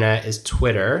the internet is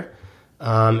Twitter,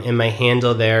 and my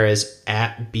handle there is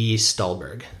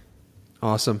 @bstulberg.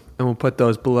 Awesome. And we'll put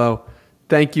those below.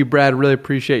 Thank you, Brad. Really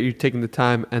appreciate you taking the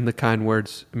time and the kind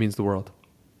words. It means the world.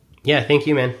 Yeah, thank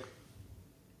you, man.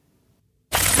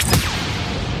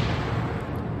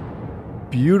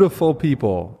 Beautiful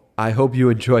people. I hope you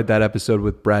enjoyed that episode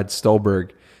with Brad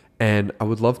Stulberg. And I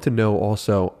would love to know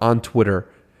also on Twitter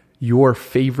your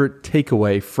favorite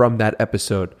takeaway from that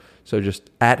episode. So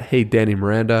just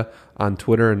 @HeyDannyMiranda on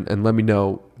Twitter and let me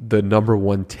know the number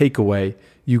one takeaway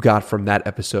you got from that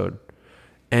episode.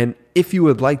 And if you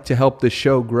would like to help the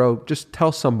show grow, just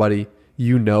tell somebody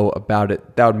you know about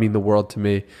it. That would mean the world to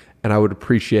me, and I would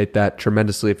appreciate that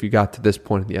tremendously if you got to this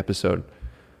point in the episode.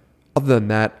 Other than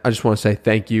that, I just want to say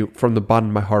thank you from the bottom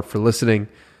of my heart for listening.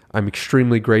 I'm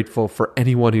extremely grateful for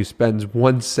anyone who spends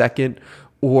 1 second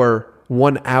or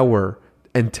 1 hour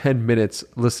and 10 minutes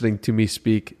listening to me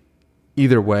speak.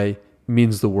 Either way,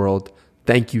 means the world.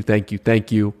 Thank you, thank you,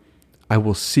 thank you. I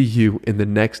will see you in the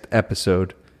next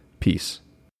episode. Peace.